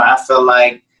out. I feel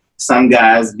like some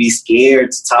guys be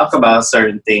scared to talk about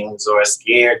certain things or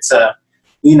scared to,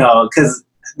 because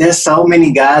there's so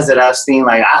many guys that I've seen,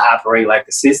 like, I operate like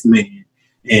a cis man.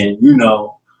 And,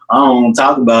 I don't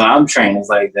talk about I'm trans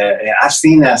like that. And I've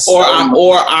seen that. Or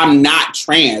I'm not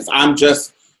trans. I'm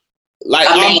just,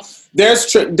 like,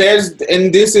 there's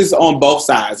and this is on both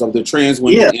sides of the trans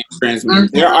women and trans men.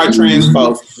 There are trans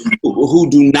folks who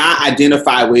do not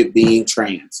identify with being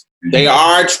trans. They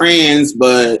are trans,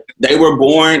 but they were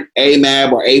born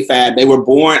AMAB or AFAB. They were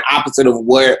born opposite of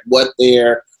what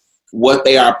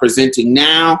they are presenting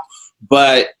now,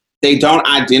 but they don't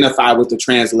identify with the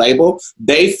trans label.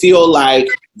 They feel like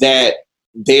that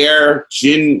their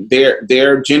genitalia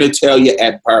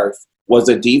at birth was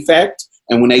a defect,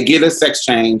 and when they get a sex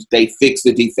change, they fix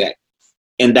the defect,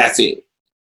 and that's it.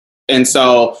 And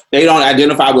so they don't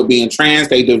identify with being trans.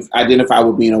 They identify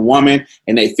with being a woman,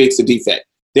 and they fix the defect.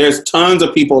 There's tons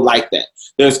of people like that.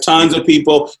 There's tons of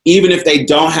people, even if they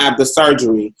don't have the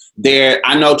surgery. I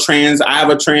have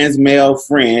a trans male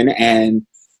friend, and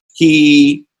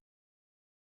he's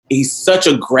such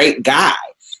a great guy.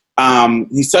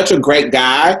 He's such a great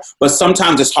guy, but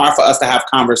sometimes it's hard for us to have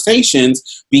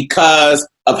conversations because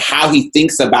of how he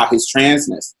thinks about his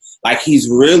transness. Like, he's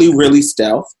really, really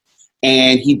stealth,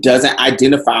 and he doesn't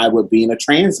identify with being a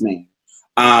trans man.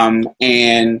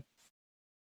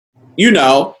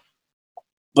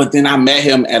 But then I met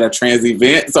him at a trans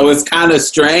event, so it's kind of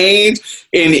strange.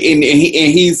 And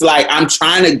he's like, I'm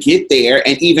trying to get there,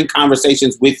 and even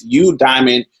conversations with you,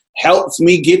 Diamond, helps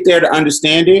me get there to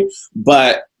understand it.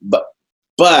 But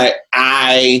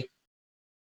I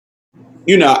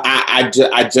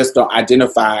just don't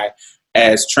identify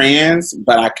as trans,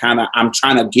 but I'm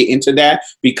trying to get into that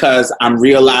because I'm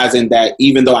realizing that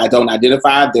even though I don't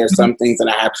identify, there's some things that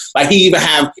I have. Like, he even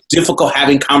have difficult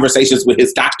having conversations with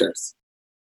his doctors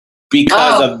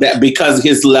because of that, because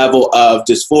his level of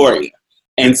dysphoria.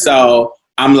 And so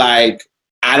I'm like,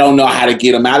 I don't know how to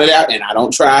get him out of that, and I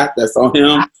don't try. That's on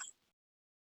him.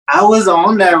 I was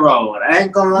on that road. I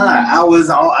ain't gonna lie.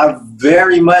 I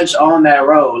very much on that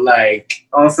road, like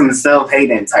on some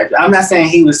self-hating type. I'm not saying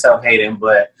he was self-hating,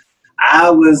 but I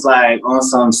was like on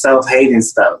some self-hating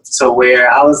stuff. So where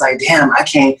I was like, damn, I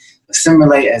can't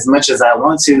assimilate as much as I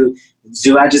want to.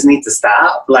 Do I just need to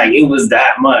stop? Like, it was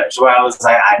that much where I was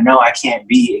like, I know I can't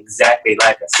be exactly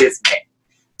like a cis man.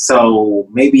 So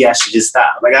maybe I should just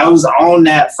stop. Like, I was on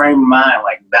that frame of mind,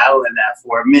 like battling that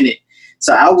for a minute.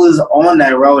 So I was on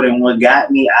that road, and what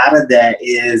got me out of that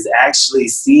is actually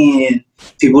seeing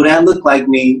people that look like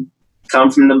me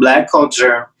come from the Black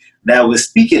culture that was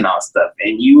speaking on stuff.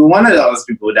 And you were one of those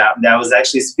people that was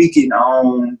actually speaking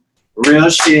on real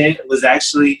shit. Was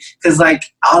actually, because like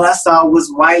all I saw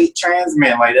was white trans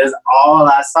men. Like, that's all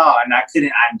I saw, and I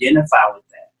couldn't identify with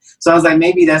that. So I was like,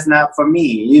 maybe that's not for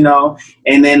me,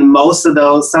 And then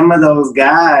some of those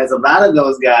guys, a lot of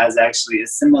those guys actually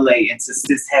assimilate into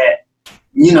cishet,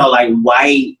 like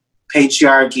white,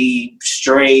 patriarchy,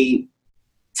 straight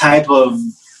type of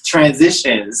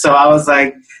transition. So I was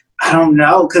like, I don't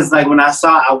know. Because like when I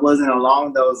saw I wasn't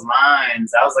along those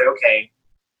lines, I was like, okay,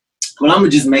 well, I'm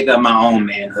going to just make up my own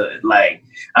manhood. Like,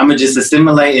 I'm going to just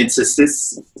assimilate into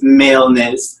cis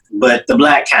maleness, but the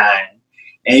Black kind.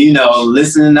 and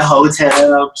listening to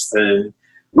Hoteps and.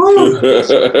 On that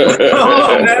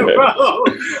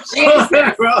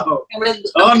road.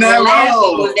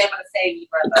 Was that gonna save you,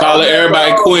 brother? Calling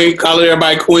everybody queen. Calling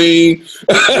everybody queen.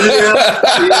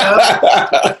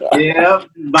 Yeah.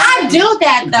 I do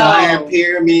that though. Buying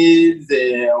pyramids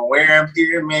and wearing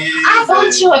pyramids. I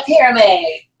bought you a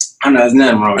pyramid. I know there's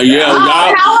nothing wrong with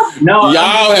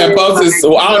y'all had posted.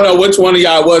 So I don't know which one of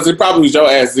y'all was. It probably was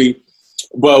your ass, Z.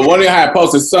 But one of y'all had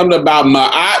posted something about my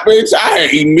eye, bitch. I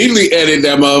had immediately edited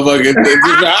that motherfucker. If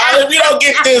you don't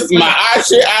get this my eye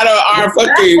shit out of our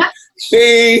fucking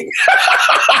thing.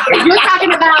 You're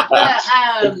talking about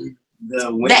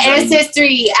the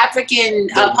Ancestry African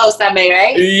post I made,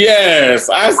 right? Yes,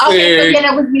 I said. Okay, so then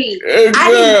it was me.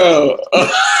 Girl.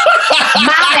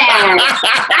 My bad.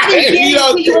 I didn't get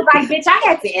it. You was like, bitch, I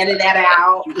had to edit that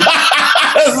out.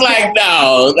 It's like,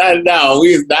 no. We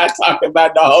is not talking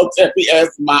about the Hotep.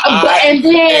 And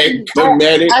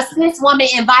then a cis woman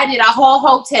invited a whole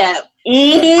Hotep.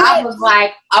 Mm-hmm. I was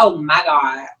like, oh my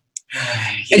God.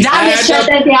 And I just shut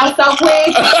that down so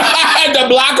quick. I had to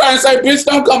block her and say, bitch,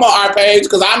 don't come on our page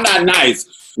because I'm not nice.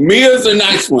 Mia's the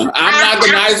nice one. I'm not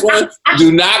the nice one.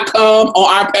 Do not come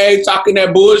on our page talking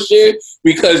that bullshit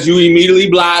because you immediately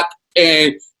block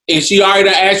and she already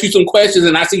asked you some questions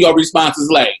and I see your responses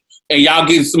late. And y'all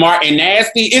getting smart and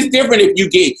nasty. It's different if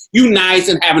you nice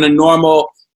and having a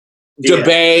normal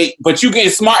debate, but you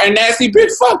getting smart and nasty,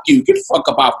 bitch, fuck you. Get the fuck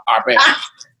up off our page.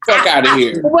 Fuck out of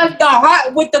here. With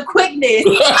the quickness.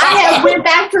 I had went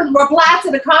back to reply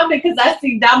to the comment because I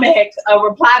see Dominic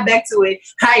reply back to it.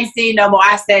 I ain't seen no more.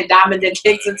 I said Dominic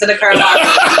kicks into the curb.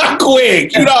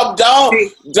 Quick.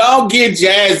 Don't get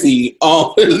jazzy.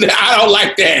 I don't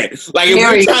like that. Like if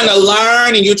you're trying to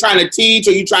learn and you're trying to teach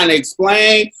or you're trying to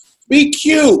explain, be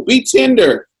cute, be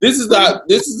tender. This is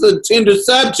a tender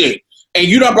subject. And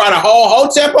you done brought a whole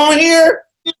Hotep on here?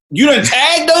 You done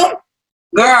tagged them?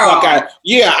 Girl.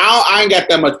 I ain't got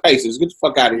that much patience. Get the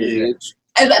fuck out of here, bitch.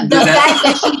 The fact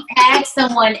that she tagged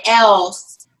someone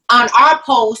else on our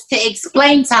post to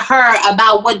explain to her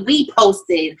about what we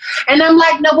posted. And I'm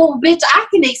like, no, well, bitch, I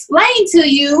can explain to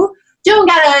you. You don't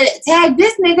gotta tag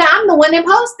this nigga. I'm the one that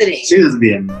posted it. She was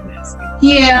being nasty.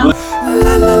 Yeah.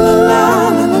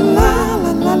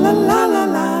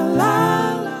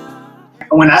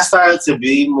 When I started to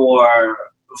be more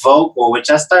vocal, which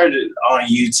I started on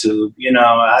YouTube,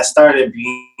 I started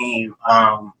being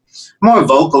more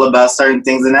vocal about certain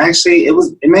things, and actually it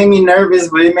made me nervous,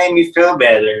 but it made me feel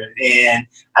better. And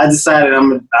I decided I'm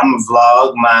gonna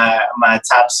vlog my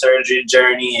top surgery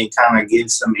journey and kind of give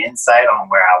some insight on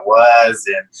where I was.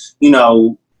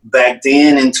 And back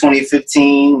then in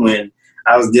 2015, when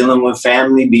I was dealing with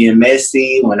family being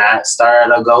messy, when I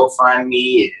started a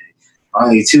GoFundMe,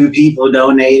 only 2 people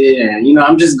donated, and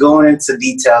I'm just going into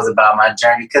details about my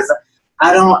journey because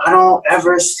I don't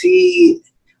ever see,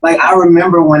 like, I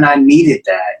remember when I needed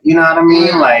that, you know what I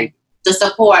mean? Like the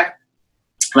support,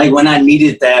 like when I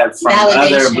needed that from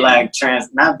validation. Other Black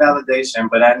not validation,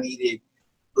 but I needed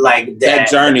like that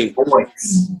journey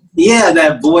voice. Yeah,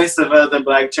 that voice of other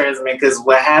Black trans men. Because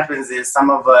what happens is some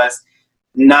of us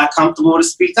not comfortable to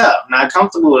speak up, not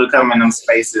comfortable to come in them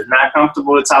spaces, not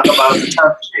comfortable to talk about the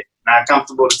tough shit. Not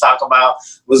comfortable to talk about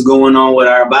what's going on with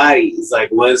our bodies, like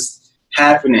what's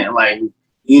happening, like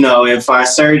if our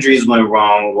surgeries went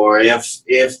wrong, or if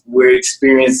we're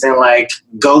experiencing like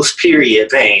ghost period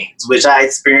pains, which I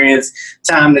experience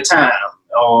time to time,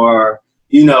 or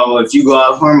if you go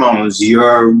off hormones,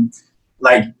 you're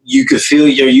like you could feel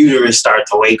your uterus start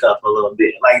to wake up a little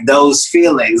bit, like those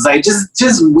feelings, like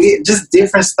just weird, just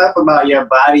different stuff about your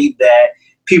body that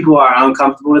people are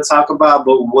uncomfortable to talk about,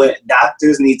 but what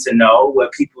doctors need to know,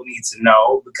 what people need to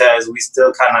know, because we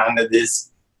still kind of under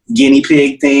this guinea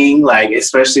pig thing, like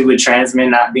especially with trans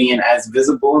men not being as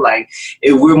visible. Like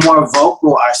if we're more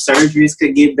vocal, our surgeries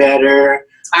could get better,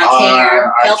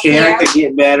 our care could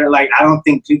get better. Like I don't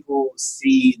think people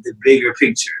see the bigger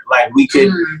picture. Like we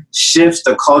could shift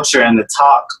the culture and the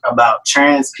talk about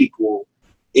trans people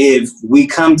if we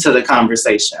come to the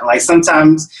conversation. Like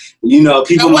sometimes,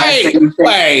 people might say,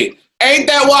 wait, ain't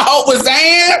that what Hope was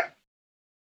saying?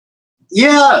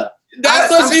 Yeah. That's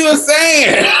what she was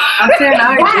saying. I'm saying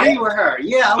I agree with her.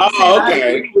 Yeah, I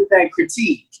agree with that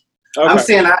critique. Okay. I'm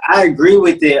saying I agree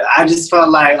with it. I just felt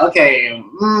like, okay.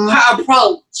 Her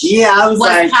approach was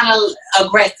like, kind of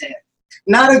aggressive.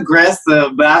 Not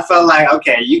aggressive, but I felt like,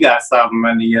 okay, you got something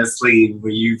under your sleeve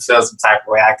where you feel some type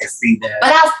of way. I can see that.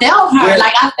 But I felt her. Yeah.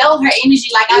 Like, I felt her energy.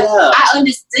 Like, I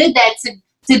understood that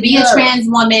to be a trans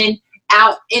woman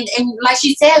out. And like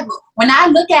she said, when I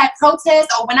look at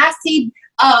protests or when I see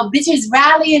bitches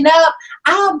rallying up,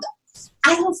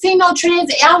 I don't see no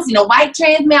trans. I don't see no white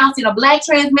trans men. I don't see no black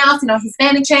trans men. I don't see no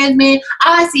Hispanic trans men.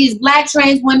 All I see is black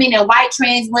trans women and white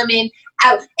trans women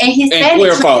and Hispanic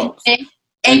queer trans folks. men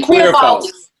and queer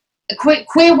folks.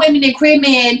 Queer women and queer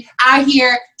men out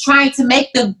here trying to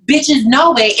make the bitches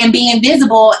know it and be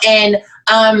invisible, and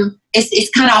it's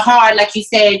kind of hard, like you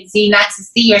said, Z, not to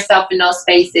see yourself in those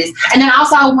spaces. And then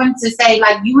also I wanted to say,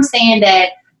 like you were saying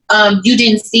that you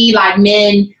didn't see like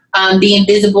men being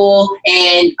visible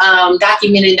and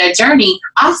documenting their journey.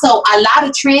 Also, a lot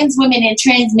of trans women and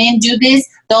trans men do this.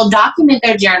 They'll document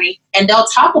their journey and they'll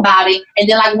talk about it. And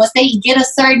then like once they get a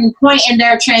certain point in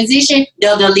their transition,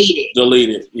 they'll delete it. Delete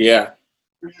it, yeah.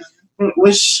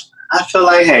 Which I feel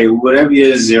like, hey, whatever it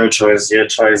is, your choice.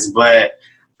 But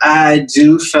I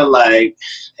do feel like,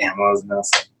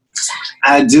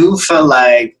 I do feel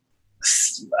like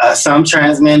some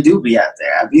trans men do be out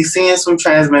there. I be seeing some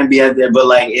trans men be out there, but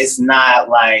like it's not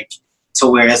like to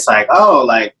where it's like, oh,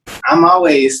 like I'm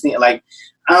always seeing, like,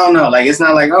 I don't know, like it's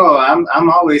not like, oh, I'm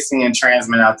always seeing trans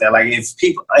men out there. Like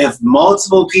if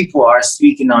multiple people are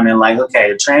speaking on it, like,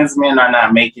 okay, trans men are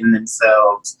not making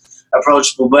themselves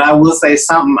approachable. But I will say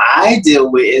something I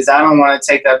deal with is I don't want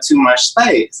to take up too much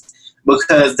space.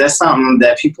 Because that's something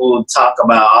that people talk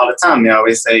about all the time. They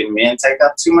always say men take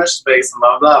up too much space and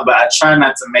blah, blah. But I try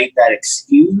not to make that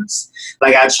excuse.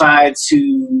 Like I try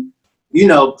to,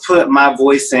 put my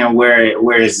voice in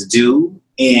where it's due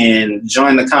and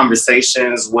join the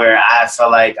conversations where I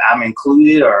feel like I'm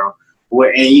included or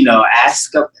where, and,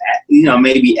 ask,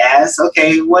 maybe ask,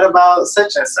 okay, what about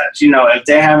such and such? If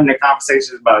they're having the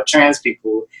conversations about trans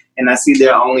people, and I see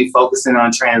they're only focusing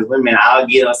on trans women, I'll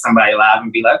get on somebody live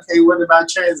and be like, okay, what about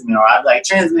trans men? Or I'll be like,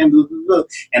 trans men, blah, blah, blah.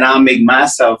 And I'll make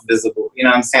myself visible. You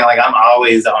know what I'm saying? Like, I'm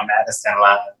always on Madison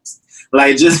Lives.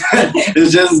 Like, just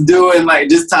doing, like,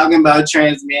 just talking about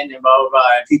trans men and blah, blah,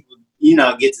 blah. And people,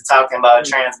 get to talking about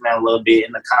trans men a little bit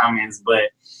in the comments.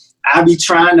 But I be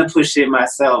trying to push it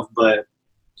myself, but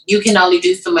you can only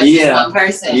do so much as one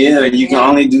person. Yeah, you can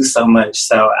only do so much.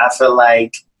 So I feel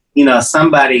like,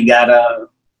 somebody gotta...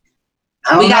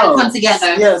 We gotta come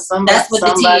together. Yeah, that's what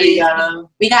the tea is.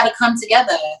 We gotta come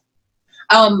together.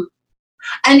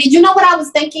 And you know what I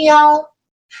was thinking, y'all?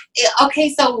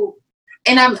 Okay, so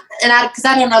because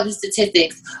I don't know the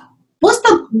statistics. What's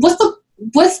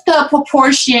the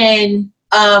proportion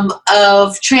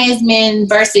of trans men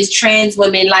versus trans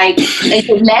women? Like, is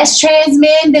it less trans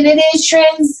men than it is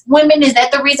trans women? Is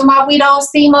that the reason why we don't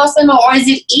see most of them, or is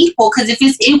it equal? Because if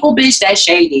it's equal, bitch, that's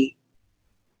shady.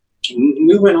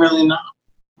 We wouldn't really know.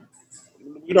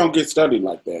 We don't get studied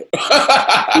like that.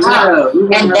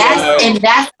 And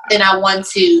that's something I want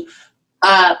to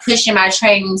push in my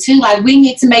training too. Like, we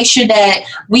need to make sure that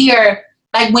we are,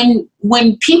 like,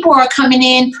 when people are coming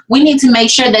in, we need to make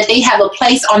sure that they have a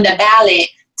place on the ballot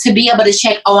to be able to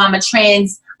check, oh, I'm a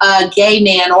trans gay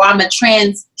man, or I'm a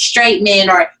trans straight man,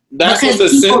 or that's what the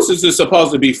census is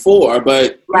supposed to be for,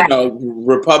 but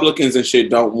Republicans and shit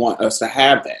don't want us to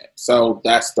have that. So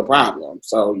that's the problem.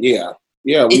 So we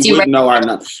would know our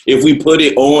numbers. If we put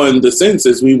it on the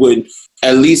census, we would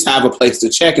at least have a place to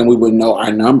check and we would know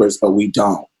our numbers, but we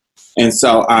don't. And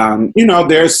so,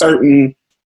 there's certain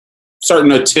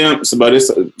attempts, but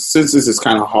census is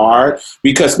kind of hard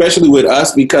because, especially with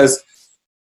us, because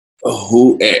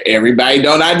everybody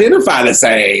don't identify the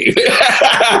same.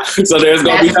 So there's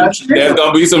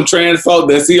gonna be some trans folk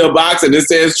that see a box and it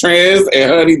says trans,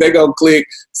 and honey, they gonna click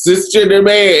cisgender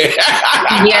man.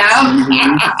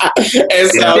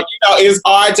 And so it's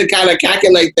hard to kind of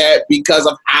calculate that because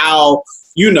of how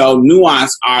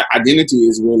nuanced our identity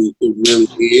is really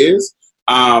is.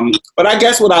 But I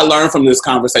guess what I learned from this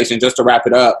conversation, just to wrap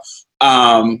it up,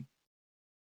 I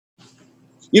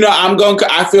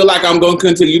feel like I'm going to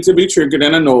continue to be triggered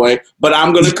and annoyed, but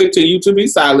I'm going to continue to be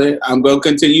silent. I'm going to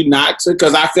continue not to,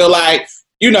 because I feel like,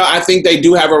 I think they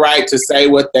do have a right to say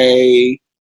what it's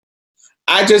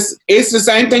the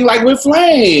same thing like with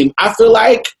Flame. I feel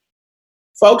like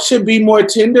folks should be more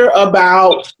tender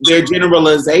about their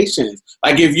generalizations.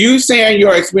 Like, if you saying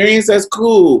your experience, that's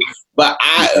cool, but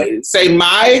I say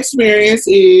my experience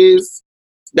is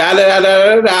da da da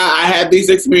da da. I had these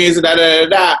experiences, da da da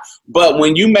da. But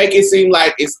when you make it seem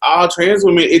like it's all trans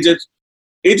women, it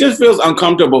just feels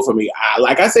uncomfortable for me.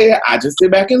 Like I said, I just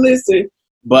sit back and listen,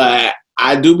 but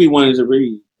I do be wanting to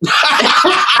read.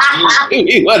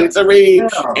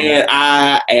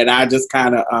 And I just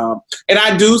kind of and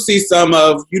I do see some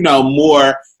of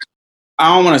more.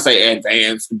 I don't want to say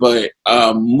advanced, but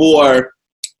more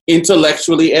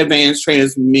intellectually advanced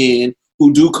trans men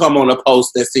who do come on a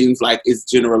post that seems like it's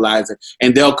generalizing,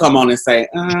 and they'll come on and say,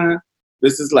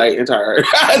 This is like entire.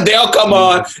 They'll come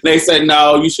on. They say,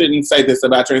 no, you shouldn't say this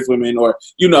about trans women, or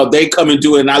they come and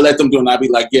do it, and I let them do it, and I be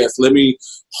like, yes, let me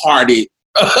heart it.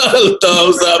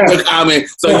 Thumbs up the comment,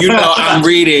 so I'm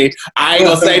reading. I ain't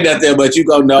gonna say nothing, but you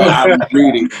gonna know I'm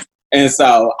reading, and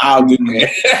so I'll do that.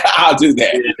 I'll do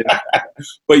that.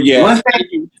 But yeah,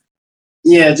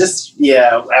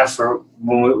 After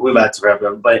we're about to wrap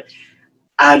up, but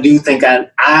I do think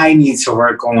I need to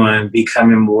work on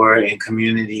becoming more in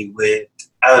community with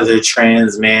other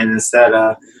trans men instead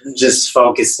of just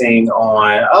focusing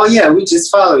on we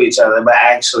just follow each other, but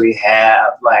actually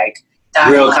have like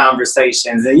real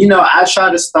conversations. And I try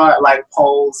to start like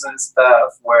polls and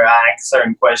stuff where I ask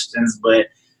certain questions, but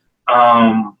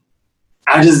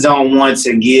I just don't want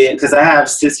to get, because I have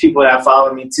cis people that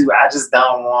follow me too. I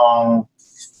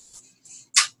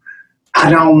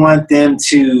don't want them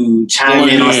to chime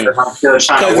in on stuff. I'm still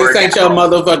trying to work. Because this ain't your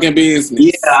motherfucking business.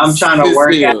 Yeah, I'm trying to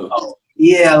work out.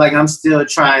 Yeah, like I'm still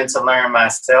trying to learn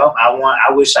myself.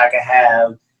 I wish I could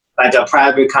have like a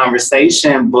private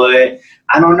conversation, but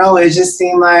I don't know. It just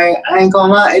seemed like, I ain't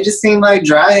gonna lie, it just seemed like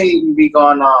dry hate be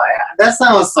going on. That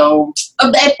sounds so.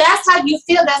 If that's how you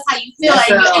feel, that's how you feel.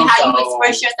 And how you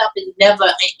express yourself is never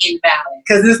invalid.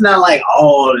 Because it's not like,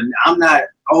 I'm not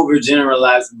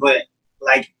overgeneralizing, but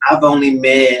like I've only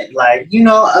met like,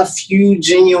 a few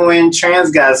genuine trans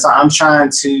guys. So I'm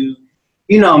trying to,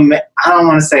 I don't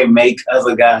want to say make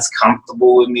other guys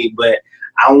comfortable with me, but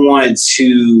I want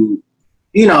to,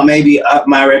 maybe up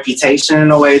my reputation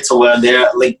in a way to where they're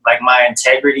like my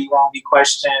integrity won't be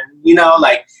questioned.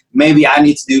 Like maybe I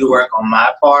need to do the work on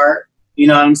my part. You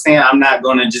know what I'm saying? I'm not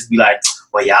going to just be like,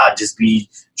 well, y'all just be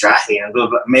dry hating. But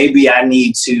maybe I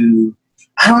need to,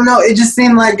 I don't know. It just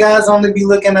seemed like guys only be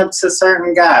looking up to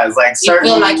certain guys. Like certain.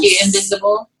 You feel like you're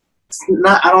invisible?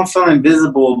 I don't feel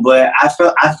invisible, but I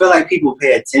feel like people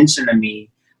pay attention to me.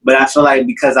 But I feel like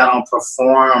because I don't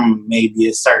perform maybe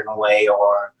a certain way,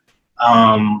 or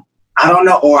I don't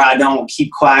know, or I don't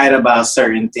keep quiet about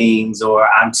certain things, or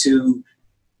I'm too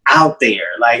out there.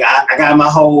 Like I got my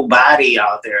whole body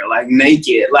out there, like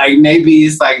naked. Like maybe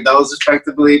it's like those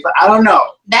respectively, but I don't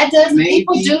know. That does.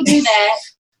 People do that.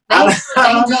 I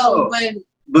don't know.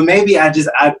 But maybe I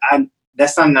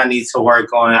that's something I need to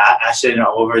work on. I shouldn't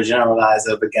overgeneralize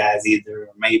other guys either.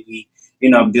 Or maybe,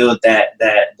 build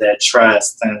that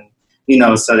trust, and,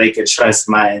 so they could trust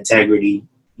my integrity,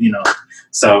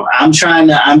 So I'm trying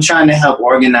to help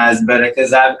organize better,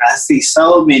 because I see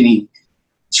so many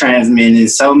trans men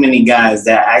and so many guys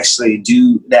that actually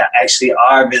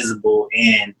are visible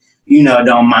and,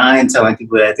 don't mind telling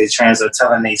people that they're trans or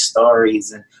telling their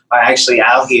stories and are actually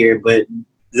out here, but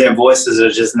their voices are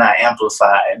just not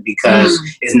amplified because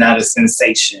it's not a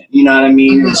sensation. You know what I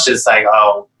mean? It's just like,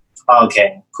 oh,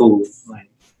 okay, cool. Like,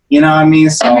 you know what I mean?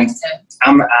 So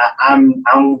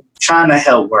I'm trying to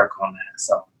help work on that.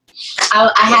 So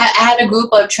I had a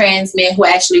group of trans men who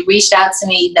actually reached out to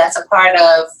me. That's a part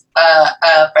of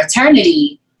a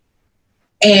fraternity,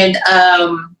 and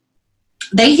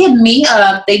they hit me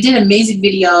up. They did a music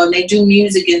video and they do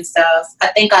music and stuff. I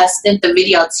think I sent the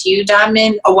video to you,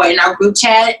 Diamond, or in our group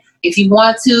chat. If you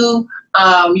want to,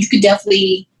 you could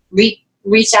definitely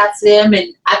reach out to them,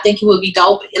 and I think it would be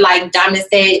dope. Like Diamond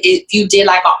said, if you did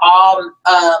like an all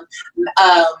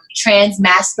trans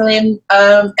masculine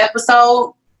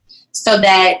episode, so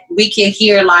that we can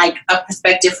hear like a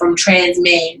perspective from trans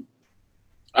men.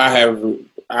 I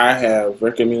have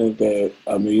recommended that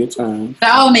a million times.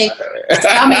 I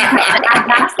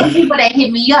got some people that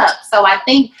hit me up, so I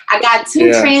think I got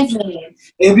two trans men.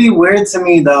 It'd be weird to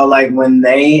me though, like when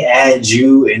they add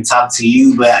you and talk to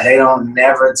you, but they don't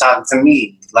never talk to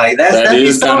me. Like that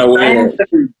is kind of weird.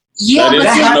 Yeah, but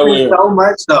that happens so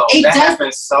much though. That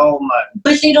happens so much.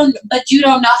 But you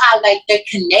don't know how like they're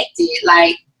connected.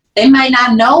 Like they might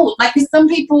not know. Like some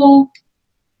people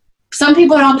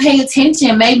don't pay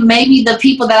attention. Maybe the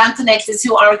people that I'm connected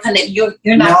to aren't connected.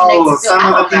 You're not connected to. No,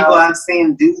 some of the people I've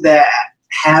seen do that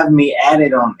have me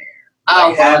added on there.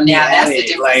 Oh, well, now that's a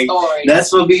different story.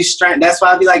 That's what be strange. That's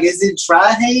why I be like, is it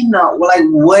dry hate? No. Well, like,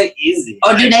 what is it?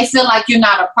 Or do they feel like you're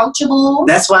not approachable?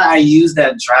 That's why I use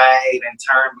that dry hate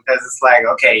term, because it's like,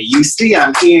 okay, you see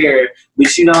I'm here,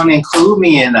 but you don't include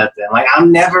me in nothing. Like,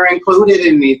 I'm never included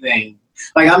in anything.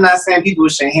 Like, I'm not saying people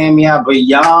should hand me out, but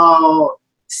y'all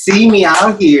see me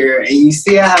out here and you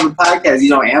see I have a podcast, you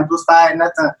don't amplify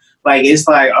nothing. Like, it's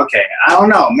like, okay, I don't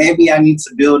know. Maybe I need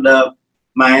to build up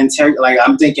my integrity. Like,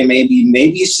 I'm thinking maybe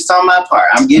it's just on my part.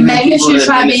 I'm giving maybe people you should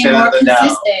try being more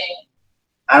consistent.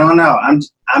 I don't know. I'm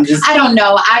just. I don't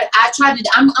know. I try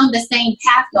to. I'm on the same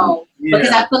path though, because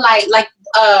I feel like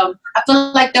I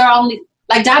feel like there are only,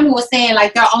 like Diamond was saying,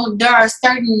 like there are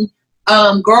certain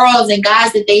girls and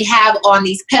guys that they have on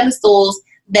these pedestals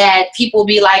that people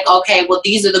be like, okay, well,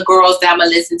 these are the girls that I'm going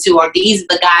to listen to, or these are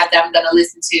the guys that I'm going to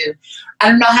listen to. I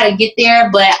don't know how to get there,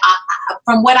 but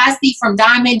from what I see from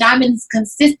Diamond's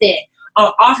consistent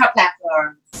on all her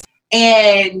platforms.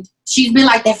 And she's been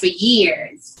like that for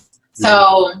years.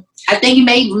 So I think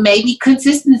maybe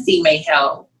consistency may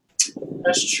help.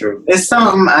 That's true. It's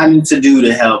something I need to do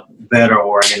to help better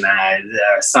organize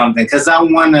or something, because I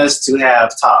want us to have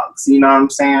talks. You know what I'm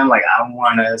saying? Like, I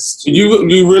want us to.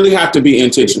 You really have to be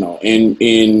intentional in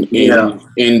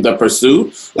the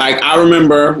pursuit. Like, I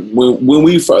remember when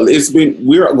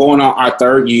we're going on our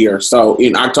 3rd year. So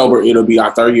in October it'll be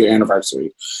our 3rd year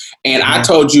anniversary. And I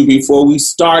told you before we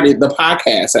started the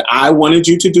podcast that I wanted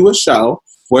you to do a show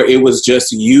where it was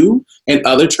just you and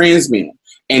other trans men.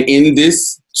 And in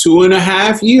this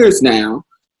 2.5 years now,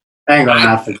 I ain't gonna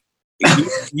happen.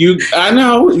 I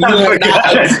know you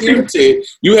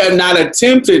have not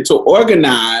attempted to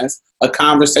organize a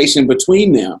conversation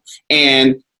between them,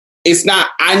 and it's not.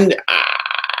 I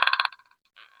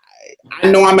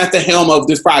know I'm at the helm of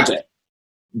this project,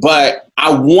 but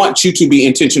I want you to be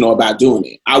intentional about doing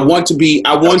it. I want you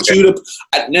to.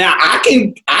 Now I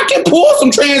can pull some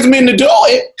trans men to do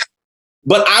it,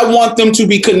 but I want them to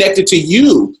be connected to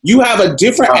you. You have a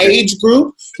different age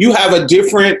group. You have a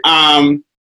different.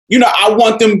 I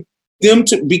want them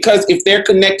to, because if they're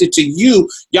connected to you,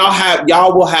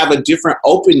 y'all will have a different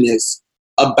openness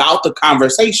about the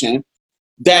conversation.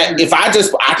 That if I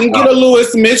can get a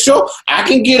Lewis Mitchell, I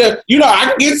can get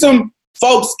some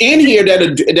folks in here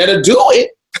that'll do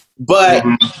it, but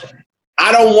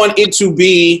I don't want it to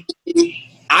be,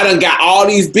 I done got all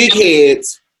these big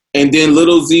heads and then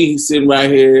little Z sitting right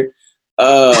here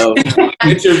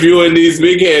interviewing these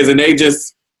big heads and they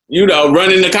just,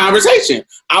 running the conversation.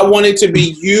 I want it to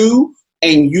be you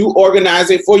and you organize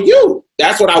it for you.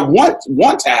 That's what I want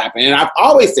to happen. And I've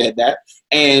always said that.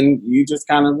 And you just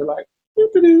kind of be like,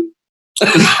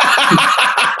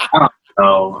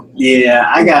 Oh, yeah,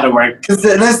 I gotta work. Because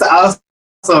that's also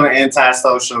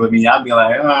antisocial with me. I'll be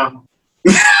like, so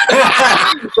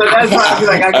that's why I feel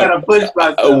like I gotta push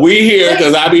myself. We here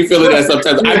because I be feeling that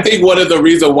sometimes. I think one of the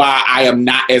reasons why I am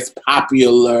not as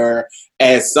popular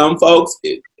as some folks,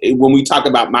 when we talk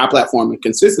about my platform and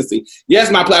consistency,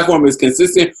 yes, my platform is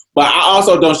consistent, but I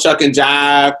also don't shuck and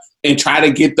jive and try to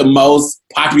get the most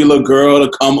popular girl to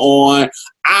come on.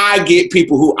 I get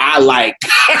people who I like.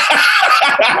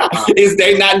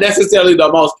 They not necessarily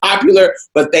the most popular,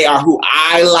 but they are who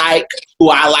I like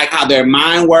how their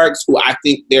mind works, who I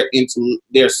think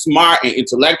they're smart and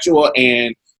intellectual.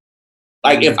 And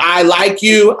like, if I like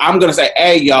you, I'm going to say,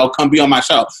 hey, yo, come be on my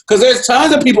show. Because there's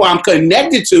tons of people I'm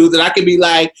connected to that I can be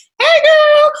like, hey,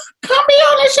 girl, come be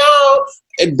on the show,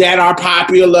 that are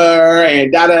popular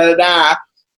and da-da-da-da.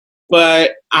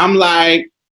 But I'm like,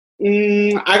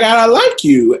 I gotta like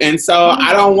you, and so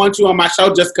I don't want you on my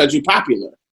show just because you're popular.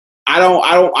 I don't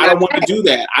want to do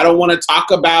that. I don't want to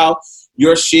talk about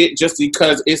your shit just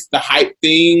because it's the hype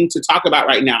thing to talk about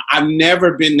right now. I've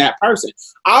never been that person.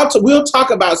 We'll talk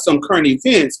about some current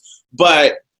events,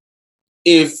 but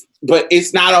it's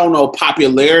not on no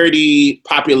popularity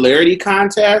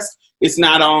contest. It's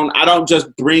not on. I don't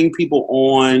just bring people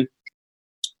on.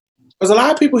 Because a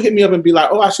lot of people hit me up and be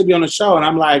like, oh, I should be on the show. And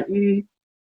I'm like, who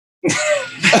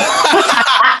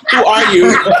are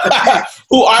you?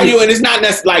 Who are you? And it's not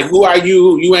necessarily like, who are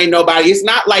you? You ain't nobody. It's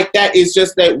not like that. It's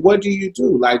just that, what do you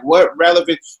do? Like, what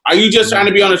relevant? Are you just trying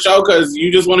to be on the show because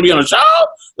you just want to be on the show?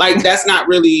 Like, that's not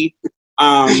really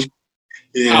how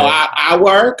I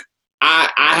work. I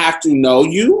have to know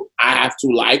you. I have to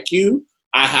like you.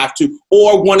 I have to,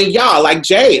 or one of y'all, like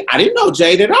Jade. I didn't know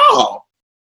Jade at all.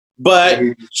 But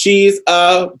she's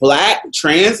a Black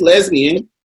trans lesbian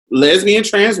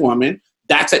trans woman.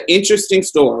 That's an interesting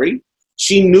story.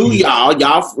 She knew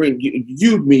y'all friend,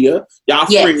 you Mia, y'all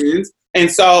friends.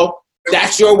 And so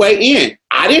that's your way in.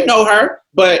 I didn't know her,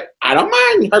 but I don't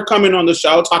mind her coming on the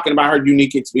show, talking about her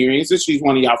unique experiences. She's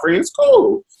one of y'all friends.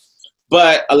 Cool.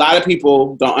 But a lot of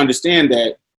people don't understand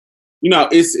that,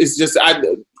 it's just,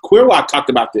 Queer Walk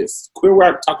talked about this. Queer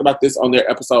Walk talked about this on their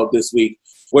episode this week,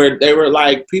 where they were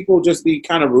like, people just be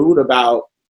kind of rude about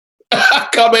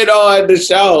coming on the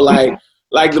show, like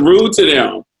rude to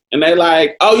them. And they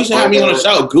like, oh, you should have me on the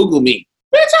show. Google me.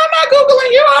 Bitch, I'm not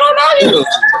Googling you. I don't know you.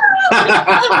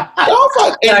 Don't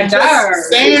fuck. And just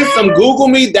saying some Google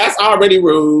me, that's already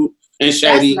rude and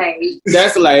shady.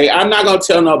 That's late. I'm not going to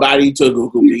tell nobody to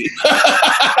Google me.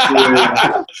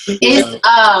 It's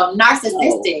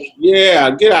narcissistic.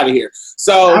 Yeah, get out of here.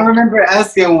 So I remember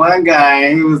asking one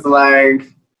guy, he was like,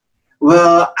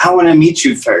 well, I want to meet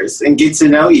you first and get to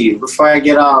know you before I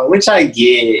get on, which I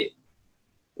get.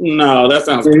 No, that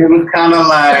sounds It was kind of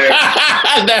like...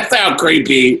 that sounds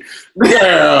creepy.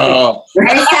 Girl. Like,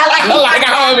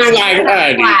 I would be like,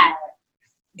 honey,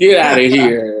 get out of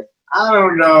here. I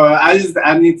don't know. I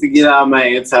need to get out of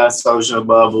my antisocial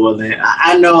bubble. And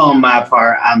I know on my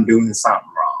part I'm doing something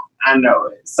wrong. I know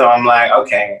it. So I'm like,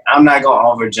 okay, I'm not going to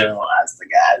overgeneralize the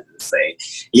guys and say,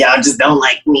 y'all just don't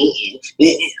like me.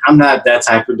 I'm not that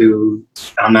type of dude.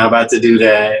 I'm not about to do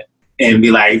that and be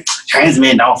like, trans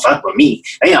men don't fuck with me.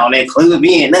 They don't include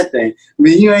me in nothing. I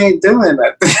mean, you ain't doing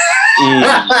nothing.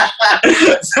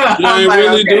 So you ain't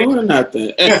really doing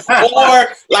nothing. Or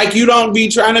like you don't be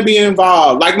trying to be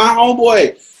involved. Like my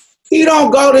homeboy, he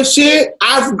don't go to shit.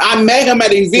 I met him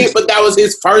at an event, but that was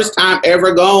his first time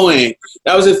ever going.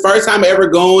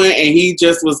 And he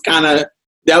just was kind of,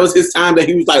 that was his time that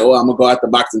he was like, oh, I'm going to go out the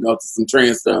box and go to some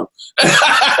trans stuff.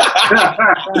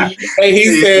 And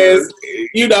he says,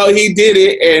 you know, he did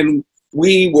it, and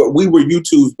we were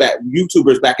YouTubers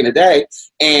back in the day,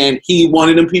 and he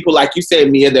wanted them people, like you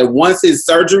said, Mia, that once his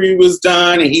surgery was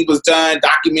done and he was done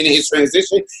documenting his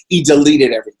transition, he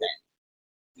deleted everything.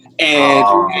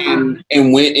 And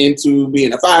went into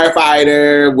being a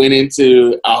firefighter, went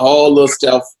into a whole little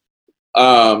stealth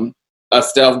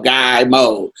guy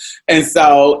mode. And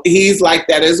so he's like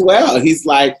that as well. He's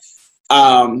like,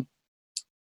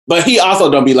 but he also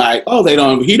don't be like, oh, he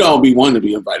don't be wanting to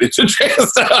be invited to trans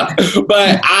stuff.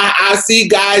 But I see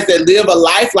guys that live a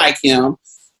life like him,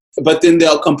 but then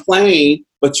they'll complain,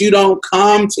 but you don't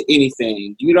come to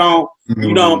anything. You don't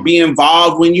be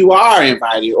involved when you are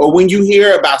invited or when you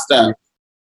hear about stuff.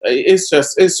 It's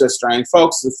just strange.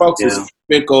 Folks is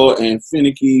fickle and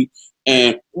finicky,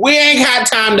 and we ain't got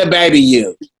time to baby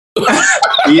you.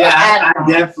 Yeah, I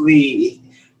definitely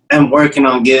am working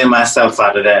on getting myself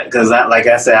out of that, because like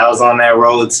I said, I was on that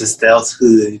road to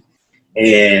stealthhood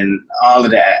and all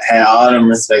of that, had all them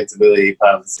respectability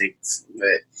politics,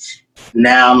 but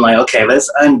now I'm like, okay,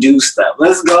 let's undo stuff.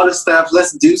 Let's go to stuff.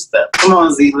 Let's do stuff. Come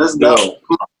on, Z, let's go.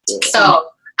 Come on. So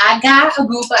I got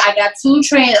two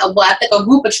trans. Well, I think a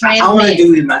group of trans. I want to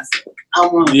do it myself.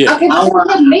 Okay, hit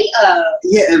me up.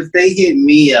 Yeah, if they hit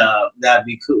me up, that'd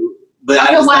be cool. But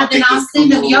then I'll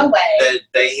send them your way.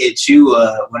 They hit you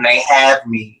up when they have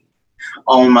me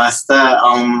on my stuff.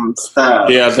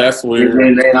 Yeah, that's weird. And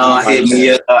then they don't hit me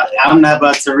up. I'm not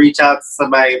about to reach out to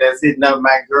somebody that's hitting up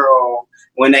my girl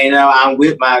when they know I'm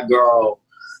with my girl,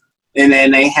 and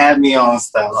then they have me on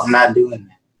stuff. I'm not doing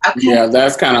that. Okay. Yeah,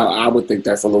 that's kind of, I would think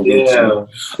that's a little witchy. A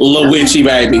little witchy,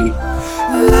 baby.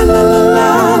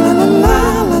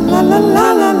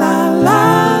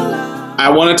 I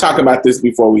want to talk about this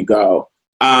before we go.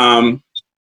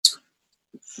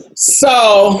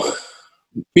 So,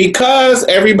 because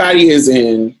everybody is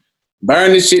in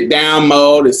burn the shit down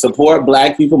mode, and support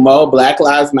Black people mode, Black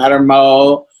Lives Matter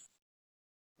mode,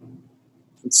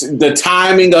 the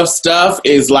timing of stuff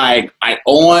is like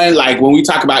on, like when we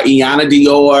talk about Iyanla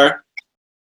Dior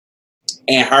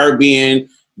and her being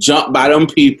jumped by them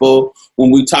people, when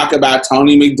we talk about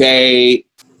Tony McDade,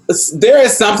 there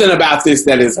is something about this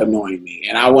that is annoying me,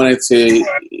 and I wanted to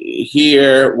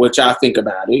hear what y'all think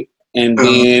about it, and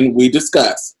then we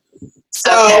discuss.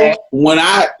 So when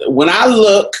I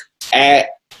look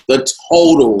at the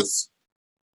totals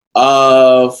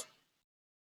of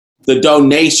the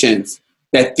donations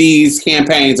that these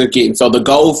campaigns are getting, so the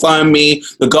GoFundMe,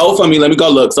 let me go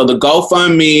look. So the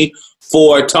GoFundMe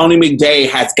for Tony McDade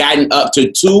has gotten up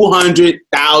to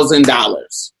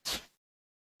 $200,000.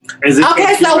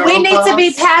 Okay, so we need to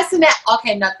be passing that.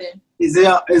 Okay, nothing. Is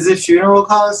it funeral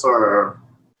costs or?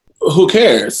 Who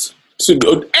cares? Ain't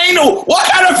no,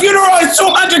 what kind of funeral is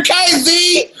 $200K,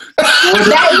 Z? Where's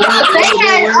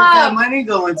that money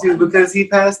going to? Because he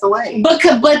passed away. But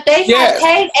they had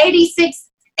paid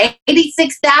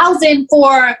 $86,000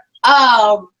 for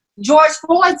George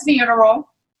Floyd's funeral.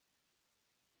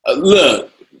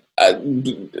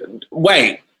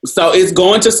 Wait. So it's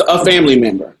going to a family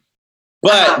member,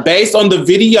 but based on the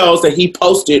videos that he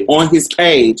posted on his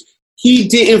page,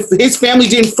 his family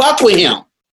didn't fuck with him.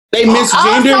 They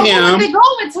misgendered him. Who are they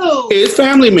going to? His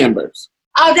family members.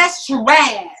 Oh, that's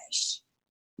trash.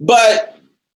 But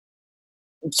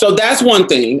so that's one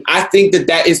thing. I think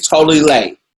that is totally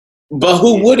late. But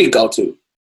who would it go to?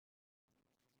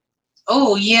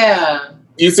 Oh yeah.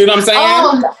 You see what I'm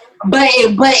saying?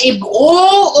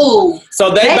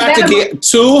 So they about to get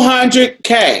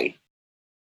 $200K.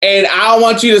 And I don't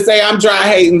want you to say I'm dry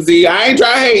hating, Z. I ain't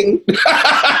dry hating.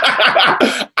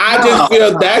 I just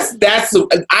feel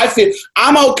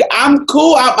I'm okay. I'm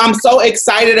cool. I'm so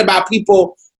excited about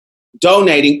people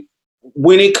donating.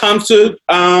 when it comes to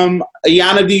Iyanla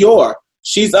Dior,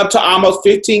 she's up to almost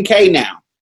 15K now.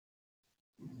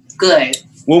 Good.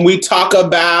 When we talk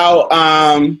about,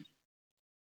 I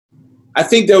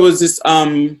think there was this.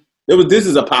 This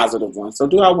is a positive one. So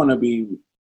do I want to be?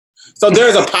 So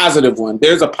there's a positive one.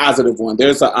 There's a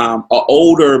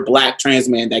older Black trans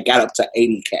man that got up to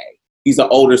 80K. He's an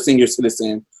older senior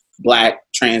citizen Black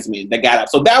trans man that got up.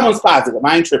 So that one's positive.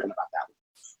 I ain't tripping about that one.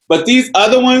 But these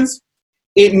other ones,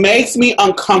 it makes me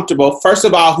uncomfortable. First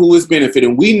of all, who is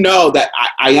benefiting? We know that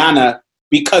Iyanla,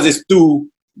 because it's through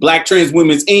Black Trans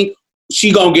Women's Inc.,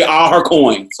 she gonna get all her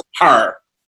coins. Her.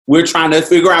 We're trying to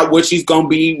figure out where she's gonna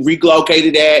be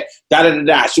relocated at.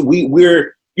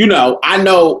 We're, you know, I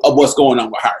know of what's going on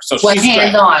with her. So she's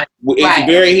hands on. It's right.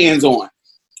 Very hands on.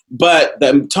 But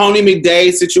the Tony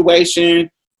McDade situation,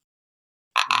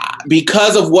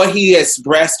 because of what he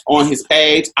expressed on his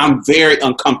page, I'm very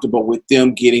uncomfortable with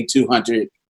them getting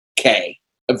 200K.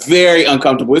 Very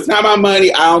uncomfortable. It's not my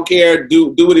money. I don't care.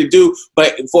 Do what it do.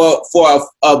 But for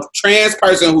a trans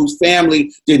person whose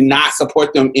family did not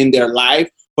support them in their life,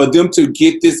 for them to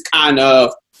get this kind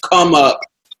of come up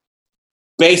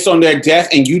based on their death,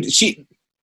 and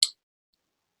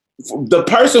the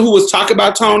person who was talking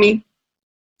about Tony,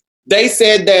 they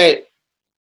said that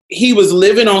he was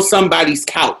living on somebody's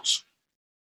couch.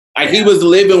 Like he was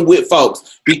living with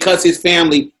folks because his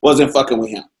family wasn't fucking with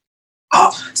him.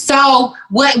 Oh, so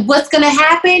what's gonna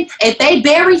happen if they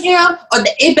bury him? Or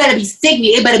it better be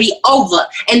sickening. It better be over,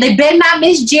 and they better not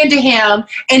misgender him.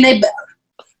 And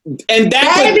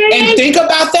think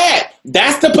about that.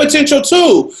 That's the potential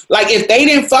too. Like if they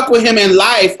didn't fuck with him in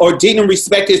life or didn't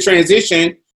respect his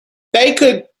transition, they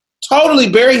could totally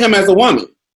bury him as a woman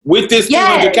with this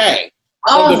 200K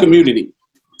of the community.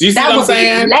 Do you see what I'm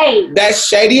saying? That's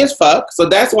shady as fuck. So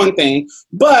that's one thing.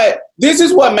 But this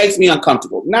is what makes me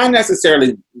uncomfortable. Not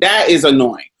necessarily that is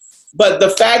annoying. But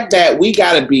the fact that we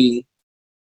gotta be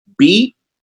beat,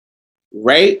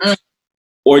 raped,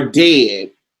 or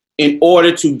dead in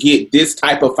order to get this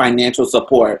type of financial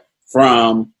support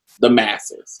from the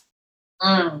masses.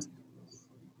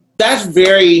 That's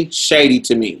very shady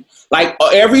to me. Like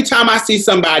every time I see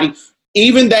somebody,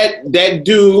 even that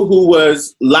dude who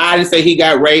was lied and said he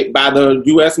got raped by the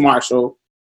U.S. Marshal.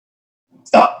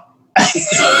 Stop. We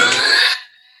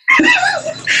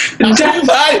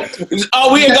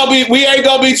ain't gonna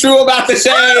be true about the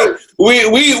shade.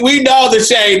 We know the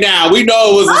shade now. We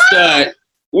know it was a stunt.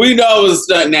 We know it was a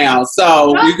stunt now,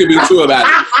 so we could be true about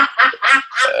it.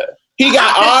 He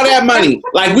got all that money.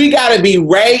 Like we gotta be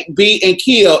raped, beat, and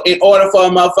killed in order for a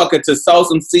motherfucker to sow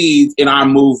some seeds in our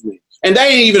movement. And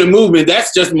that ain't even a movement.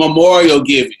 That's just memorial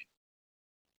giving.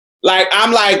 Like,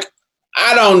 I'm like,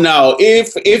 I don't know.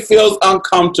 It feels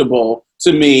uncomfortable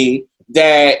to me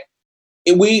that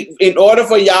in order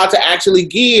for y'all to actually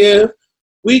give,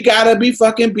 we gotta be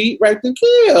fucking beat, raped, and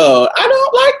killed. I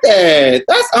don't like that.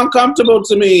 That's uncomfortable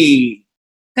to me.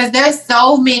 Because there's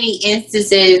so many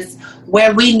instances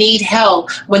where we need help.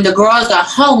 When the girls are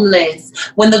homeless,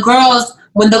 when the girls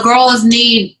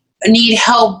need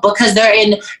help because they're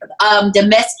in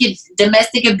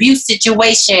domestic abuse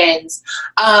situations.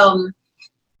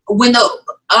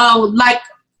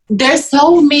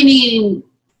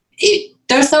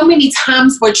 There's so many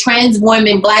times where trans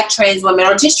women, Black trans women,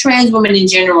 or just trans women in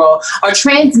general, or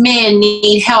trans men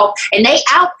need help, and they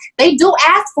do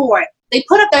ask for it. They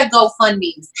put up their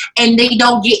GoFundMes and they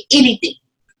don't get anything.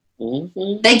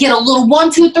 Mm-hmm. They get a little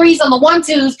 1, 2, 3s on the 1,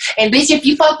 2s, and bitch, if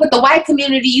you fuck with the white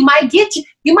community, you might get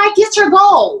your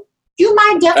goal. You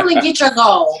might definitely get your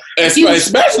goal.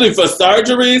 Especially for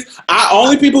surgeries.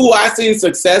 Only people who I've seen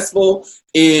successful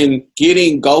in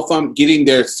getting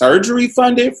their surgery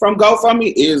funded from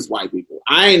GoFundMe is white people.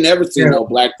 I ain't never seen no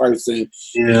Black person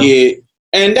get,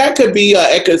 and that could be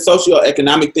a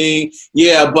socio-economic thing.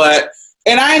 Yeah, but.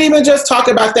 And I ain't even just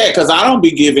talking about that because I don't be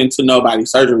giving to nobody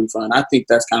surgery fund. I think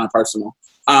that's kind of personal.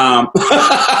 But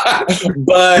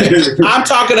I'm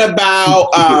talking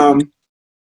about,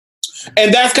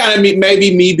 and that's kind of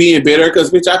maybe me being bitter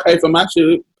because, bitch, I pay for my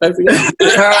shit. Pay for you.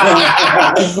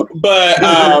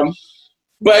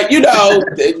 But you know,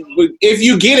 if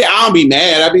you get it, I don't be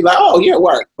mad. I'd be like, oh, yeah,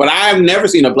 work. But I've never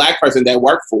seen a Black person that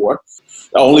worked for.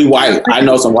 Only white. I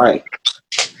know some white.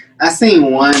 I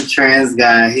seen one trans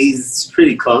guy. He's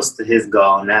pretty close to his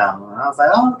goal now. And I was like,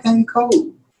 oh, okay,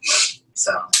 cool.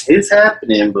 So it's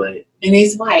happening, but and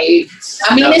he's white.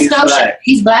 I mean, it's no Black.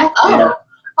 He's Black. Oh, yeah.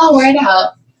 Oh, word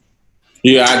out.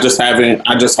 Yeah, I just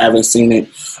haven't seen it.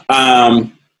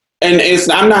 And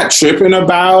I'm not tripping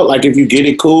about like if you get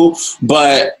it, cool.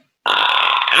 But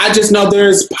I just know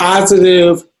there's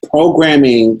positive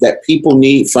programming that people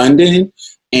need funding.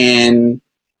 and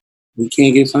we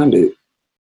can't get funded.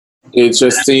 It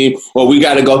just seemed, well, we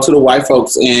got to go to the white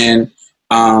folks and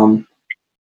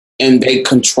they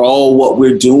control what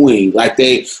we're doing.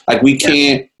 We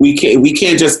can't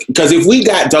just, because if we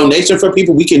got donation for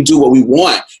people, we can do what we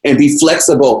want and be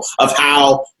flexible of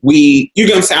how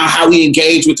how we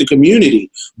engage with the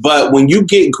community. But when you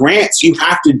get grants, you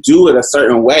have to do it a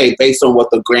certain way based on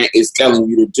what the grant is telling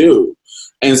you to do.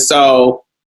 And so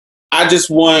I just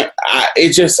want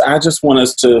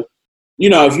us to,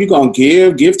 if you're going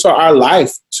to give to our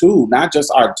life too, not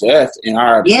just our death and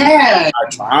our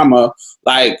trauma.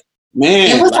 Like,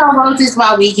 man. Give us our roses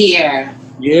while we here.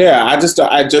 Yeah, I just,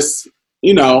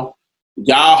 y'all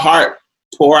heart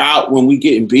pour out when we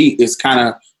getting beat. It's kind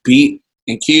of beat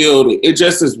and killed. It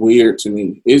just is weird to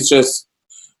me. It's just,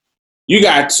 you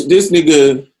got this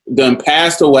nigga done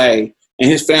passed away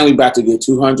and his family about to get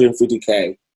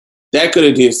 $250K. That could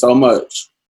have did so much.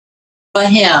 For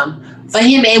him,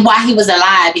 and while he was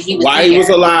alive, he was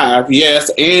alive, yes,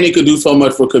 and it could do so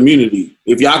much for community.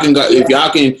 If y'all can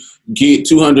get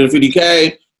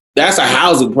 $250K, that's a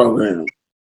housing program.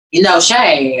 No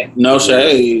shade.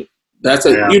 That's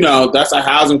that's a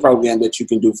housing program that you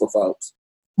can do for folks.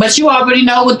 But you already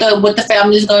know what the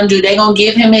family's gonna do. They're gonna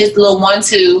give him his little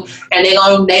 1-2, and they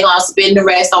gonna spend the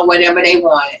rest on whatever they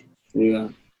want. Yeah.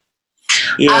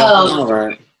 All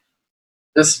right.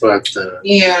 That's fucked up.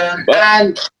 Yeah,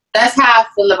 and that's how I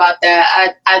feel about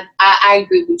that. I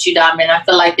agree with you, Dom, and I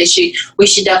feel like we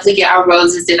should definitely get our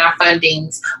roses and our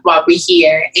fundings while we're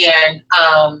here. And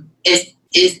it's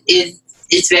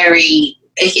very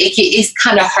it's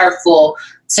kind of hurtful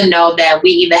to know that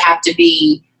we either have to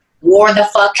be wore the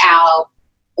fuck out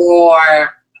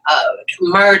or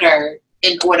murdered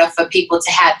in order for people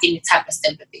to have any type of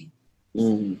sympathy.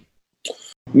 Mm.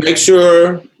 Make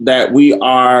sure that we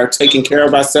are taking care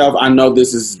of ourselves. I know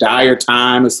this is dire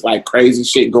time. It's like crazy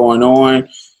shit going on.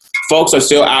 Folks are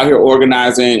still out here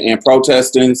organizing and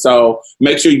protesting. So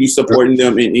make sure you're supporting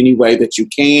them in any way that you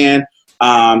can.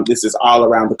 This is all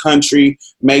around the country.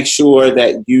 Make sure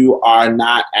that you are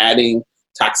not adding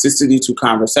toxicity to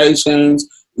conversations.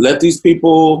 Let these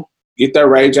people get their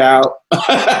rage out.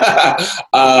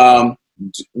 Don't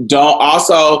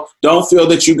feel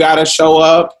that you got to show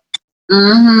up.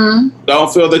 Mm-hmm.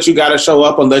 Don't feel that you got to show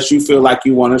up unless you feel like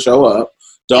you want to show up.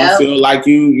 Don't feel like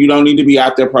you don't need to be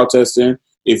out there protesting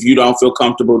if you don't feel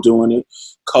comfortable doing it.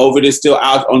 COVID is still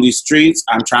out on these streets.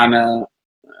 I'm trying to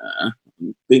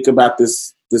think about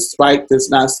this spike that's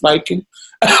not spiking.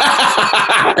 And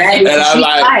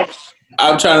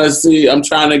I'm trying to see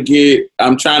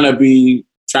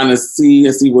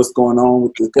and see what's going on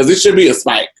with this, because it should be a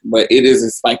spike, but it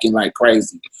isn't spiking like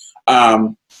crazy.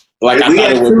 We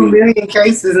have 2 million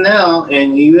cases now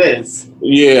in the U.S.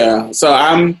 Yeah, so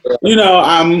I'm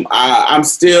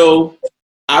still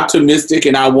optimistic,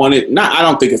 and I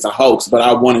don't think it's a hoax, but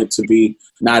I want it to be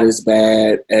not as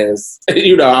bad as,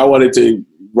 I wanted to,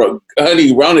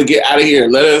 honey, Rona, get out of here.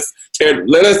 Let us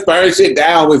burn shit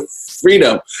down with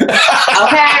freedom.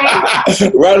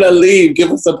 Okay. Rona, leave. Give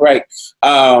us a break.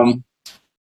 But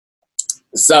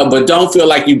don't feel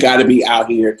like you got to be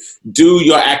out here. Do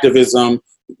your activism.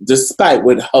 Despite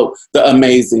what the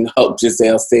amazing Hope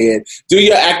Giselle said, do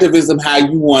your activism how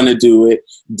you want to do it.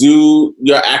 Do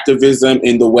your activism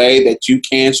in the way that you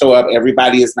can show up.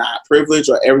 Everybody is not privileged,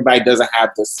 or everybody doesn't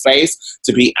have the space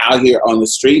to be out here on the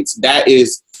streets.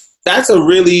 That's a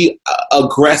really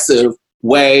aggressive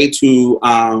way to,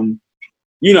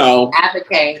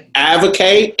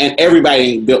 advocate, and everybody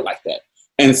ain't built like that.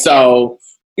 And so,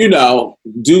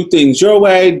 do things your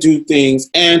way, do things.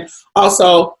 And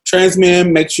also, trans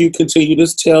men, make sure you continue to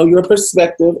tell your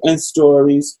perspective and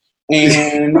stories.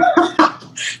 And,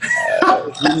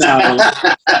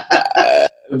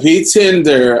 be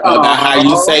tender about how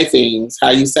you say things.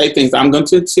 I'm going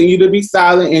to continue to be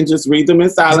silent and just read them in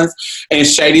silence and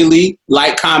shadily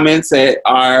like comments that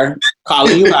are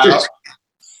calling you out.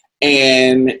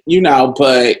 And,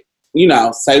 say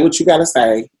what you got to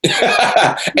say.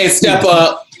 And step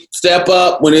up. Step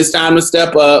up when it's time to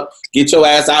step up. Get your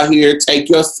ass out here. Take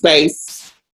your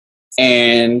space.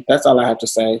 And that's all I have to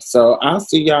say. So I'll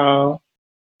see y'all.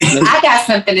 I got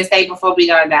something to say before we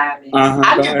go dive in. I'm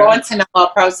not going to no more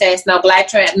protests, no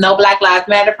Black Lives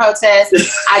Matter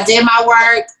protests. I did my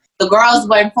work. The girls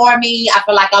went for me. I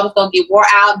feel like I was going to get wore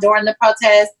out during the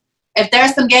protest. If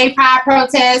there's some gay pride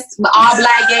protests, all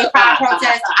Black gay pride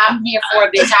protests, I'm here for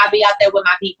it, bitch. I'll be out there with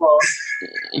my people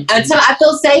until I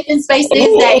feel safe in spaces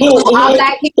that all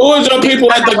Black people. Who is your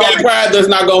people at the gay pride that's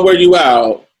not gonna wear you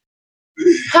out?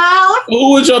 How?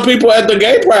 Who was your people at the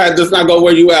gay pride that's not gonna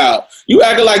wear you out? You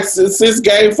acting like cis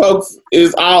gay folks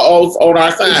is all on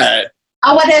our side.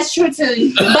 Oh, well, that's true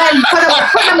too. But for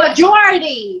the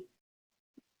majority,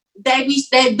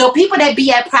 the people that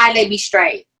be at pride, they be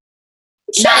straight.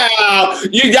 Child,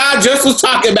 y'all just was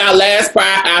talking about last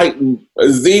pride how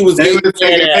Z was getting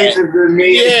there.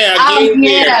 Yeah,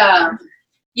 yeah.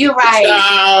 You're right.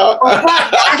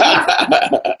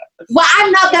 Well, I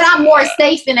know that I'm more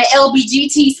safe in the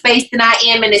LBGT space than I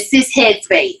am in the cis head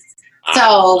space.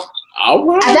 So all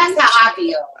right. That's how I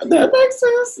feel. That makes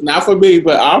sense. Not for me,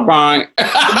 but all right.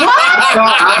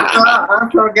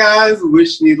 I'm sure guys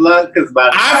wish me luck because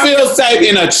I feel safe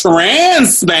in a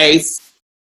trans space.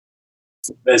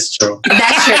 That's true.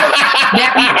 That's true.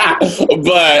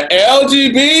 But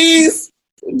LGBs,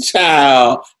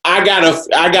 child, I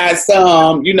got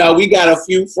some. You know, we got a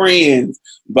few friends,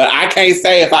 but I can't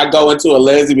say if I go into a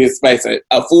lesbian space, a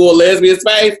full lesbian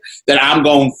space, that I'm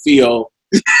gonna feel.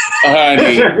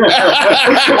 Honey.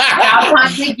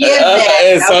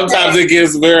 And sometimes it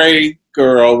gets very,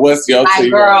 girl, what's your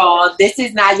thing? Girl, this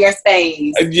is not your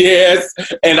space. Yes.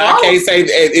 And I can't say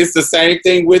it's the same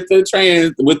thing with the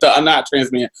not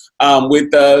trans men,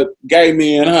 with the gay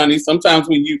men, honey. Sometimes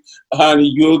when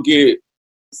you'll get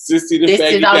sissy to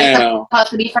fake it down. This is only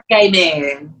supposed to be for gay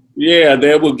men. Yeah,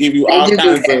 they will give you all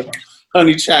kinds of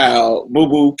honey child,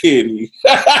 boo-boo kitty.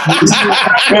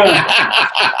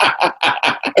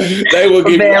 They will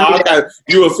give you all kinds.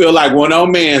 You will feel like one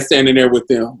old man standing there with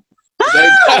them.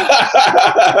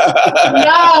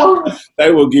 No.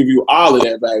 They will give you all of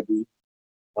that, baby.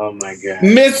 Oh my God.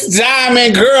 Miss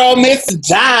Diamond, girl, Miss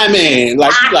Diamond.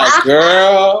 Like, you like,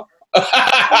 girl.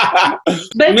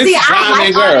 But see, I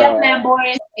like all that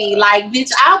flamboyancy. Like,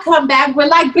 bitch, I'll come back with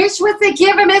like, bitch, what's it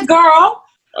giving, Miss Girl?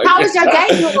 How was your day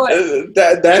doing?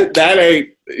 That ain't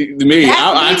me.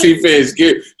 I'm Auntie Fish.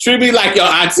 Treat me like your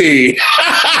auntie.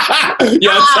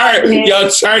 your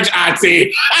church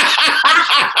auntie.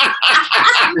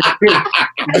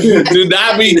 Do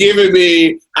not be giving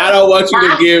me. I don't want you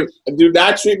to give. Do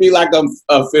not treat me like I'm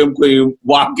a film queen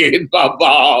walking my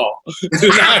ball. Do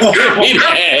not give me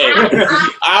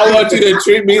that. I want you to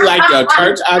treat me like your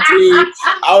church auntie.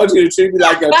 I want you to treat me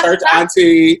like your church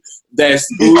auntie. That's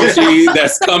bougie,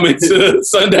 that's coming to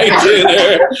Sunday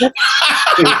dinner.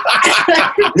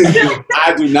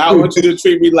 I do not want you to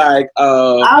treat me like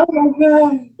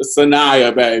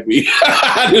Sanaya, baby.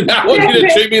 I do not want you to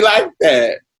treat me like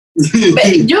that.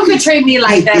 But you can treat me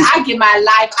like that. I give my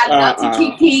life. I love to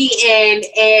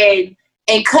kiki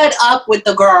and cut up with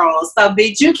the girls. So,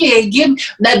 bitch, you can't give.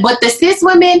 But the cis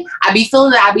women, I be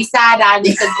feeling that I be side-eyeing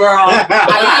because, girl,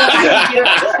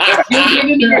 you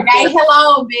giving me the day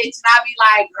hello, bitch, and I be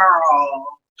like, girl.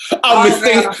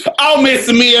 Oh,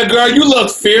 Miss Mia, girl, you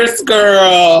look fierce,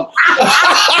 girl.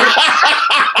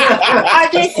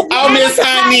 Oh, Miss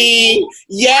Honey.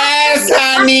 Yes,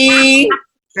 honey.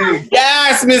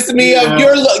 Yes, Miss Mia,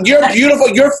 you're beautiful.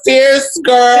 You're fierce,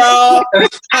 girl,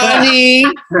 honey.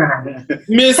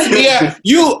 Miss Mia,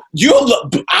 you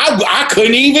look. I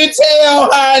couldn't even tell,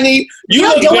 honey. You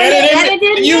look better than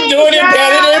me. You doing it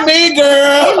better than me,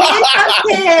 girl.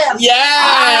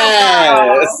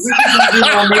 Yes.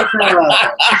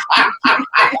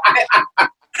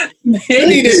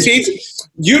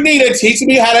 You need to teach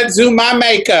me how to do my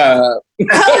makeup. Who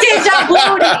did your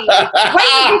booty? Where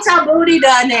you get your booty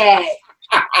done at?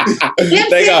 Them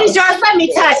titties yours, let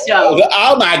me touch them.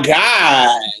 Oh my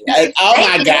God. Oh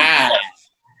my God.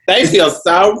 They feel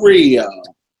so real.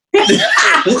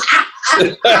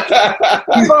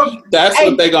 That's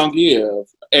what they're gonna give.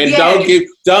 And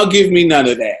don't give me none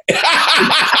of that.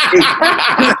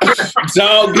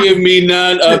 Don't give me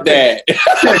none of that.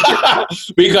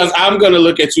 Because I'm gonna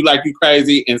look at you like you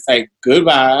crazy and say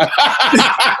goodbye.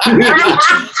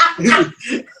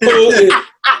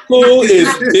 Who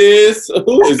is this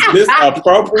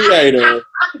appropriator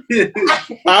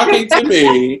talking to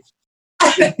me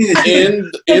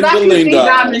in the lingo?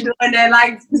 I'm doing that,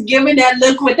 like, give me that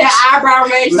look with that eyebrow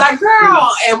raise, like,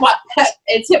 girl,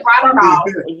 and tip right on off.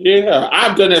 Yeah,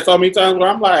 I've done that so many times where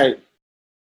I'm like,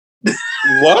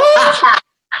 what?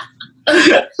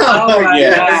 Oh my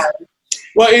God.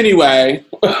 Well, anyway,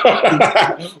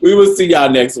 we will see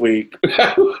y'all next week.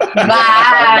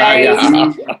 Bye.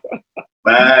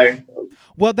 Bye.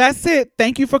 Well, that's it.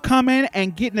 Thank you for coming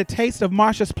and getting a taste of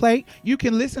Marsha's Plate. You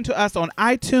can listen to us on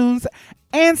iTunes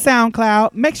and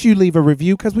SoundCloud. Make sure you leave a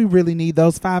review because we really need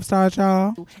those 5 stars,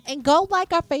 y'all. And go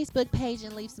like our Facebook page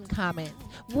and leave some comments.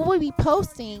 We'll be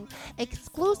posting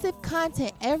exclusive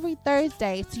content every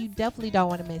Thursday, so you definitely don't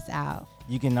want to miss out.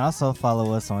 You can also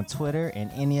follow us on Twitter and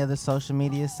any other social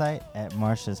media site at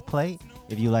Marsha's Plate.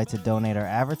 If you'd like to donate or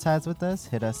advertise with us,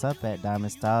 hit us up at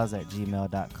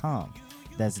diamondstyles@gmail.com.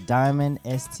 That's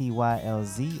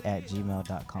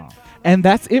diamondstylz@gmail.com. And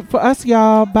that's it for us,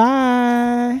 y'all.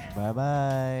 Bye.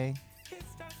 Bye-bye.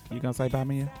 You gonna say bye,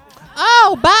 Mia?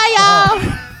 Oh, bye, y'all.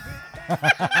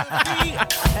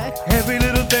 Every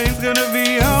little thing's gonna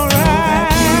be alright.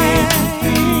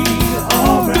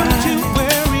 Oh, don't you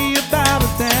worry about a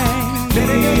thing.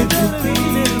 It'll be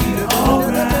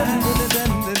alright.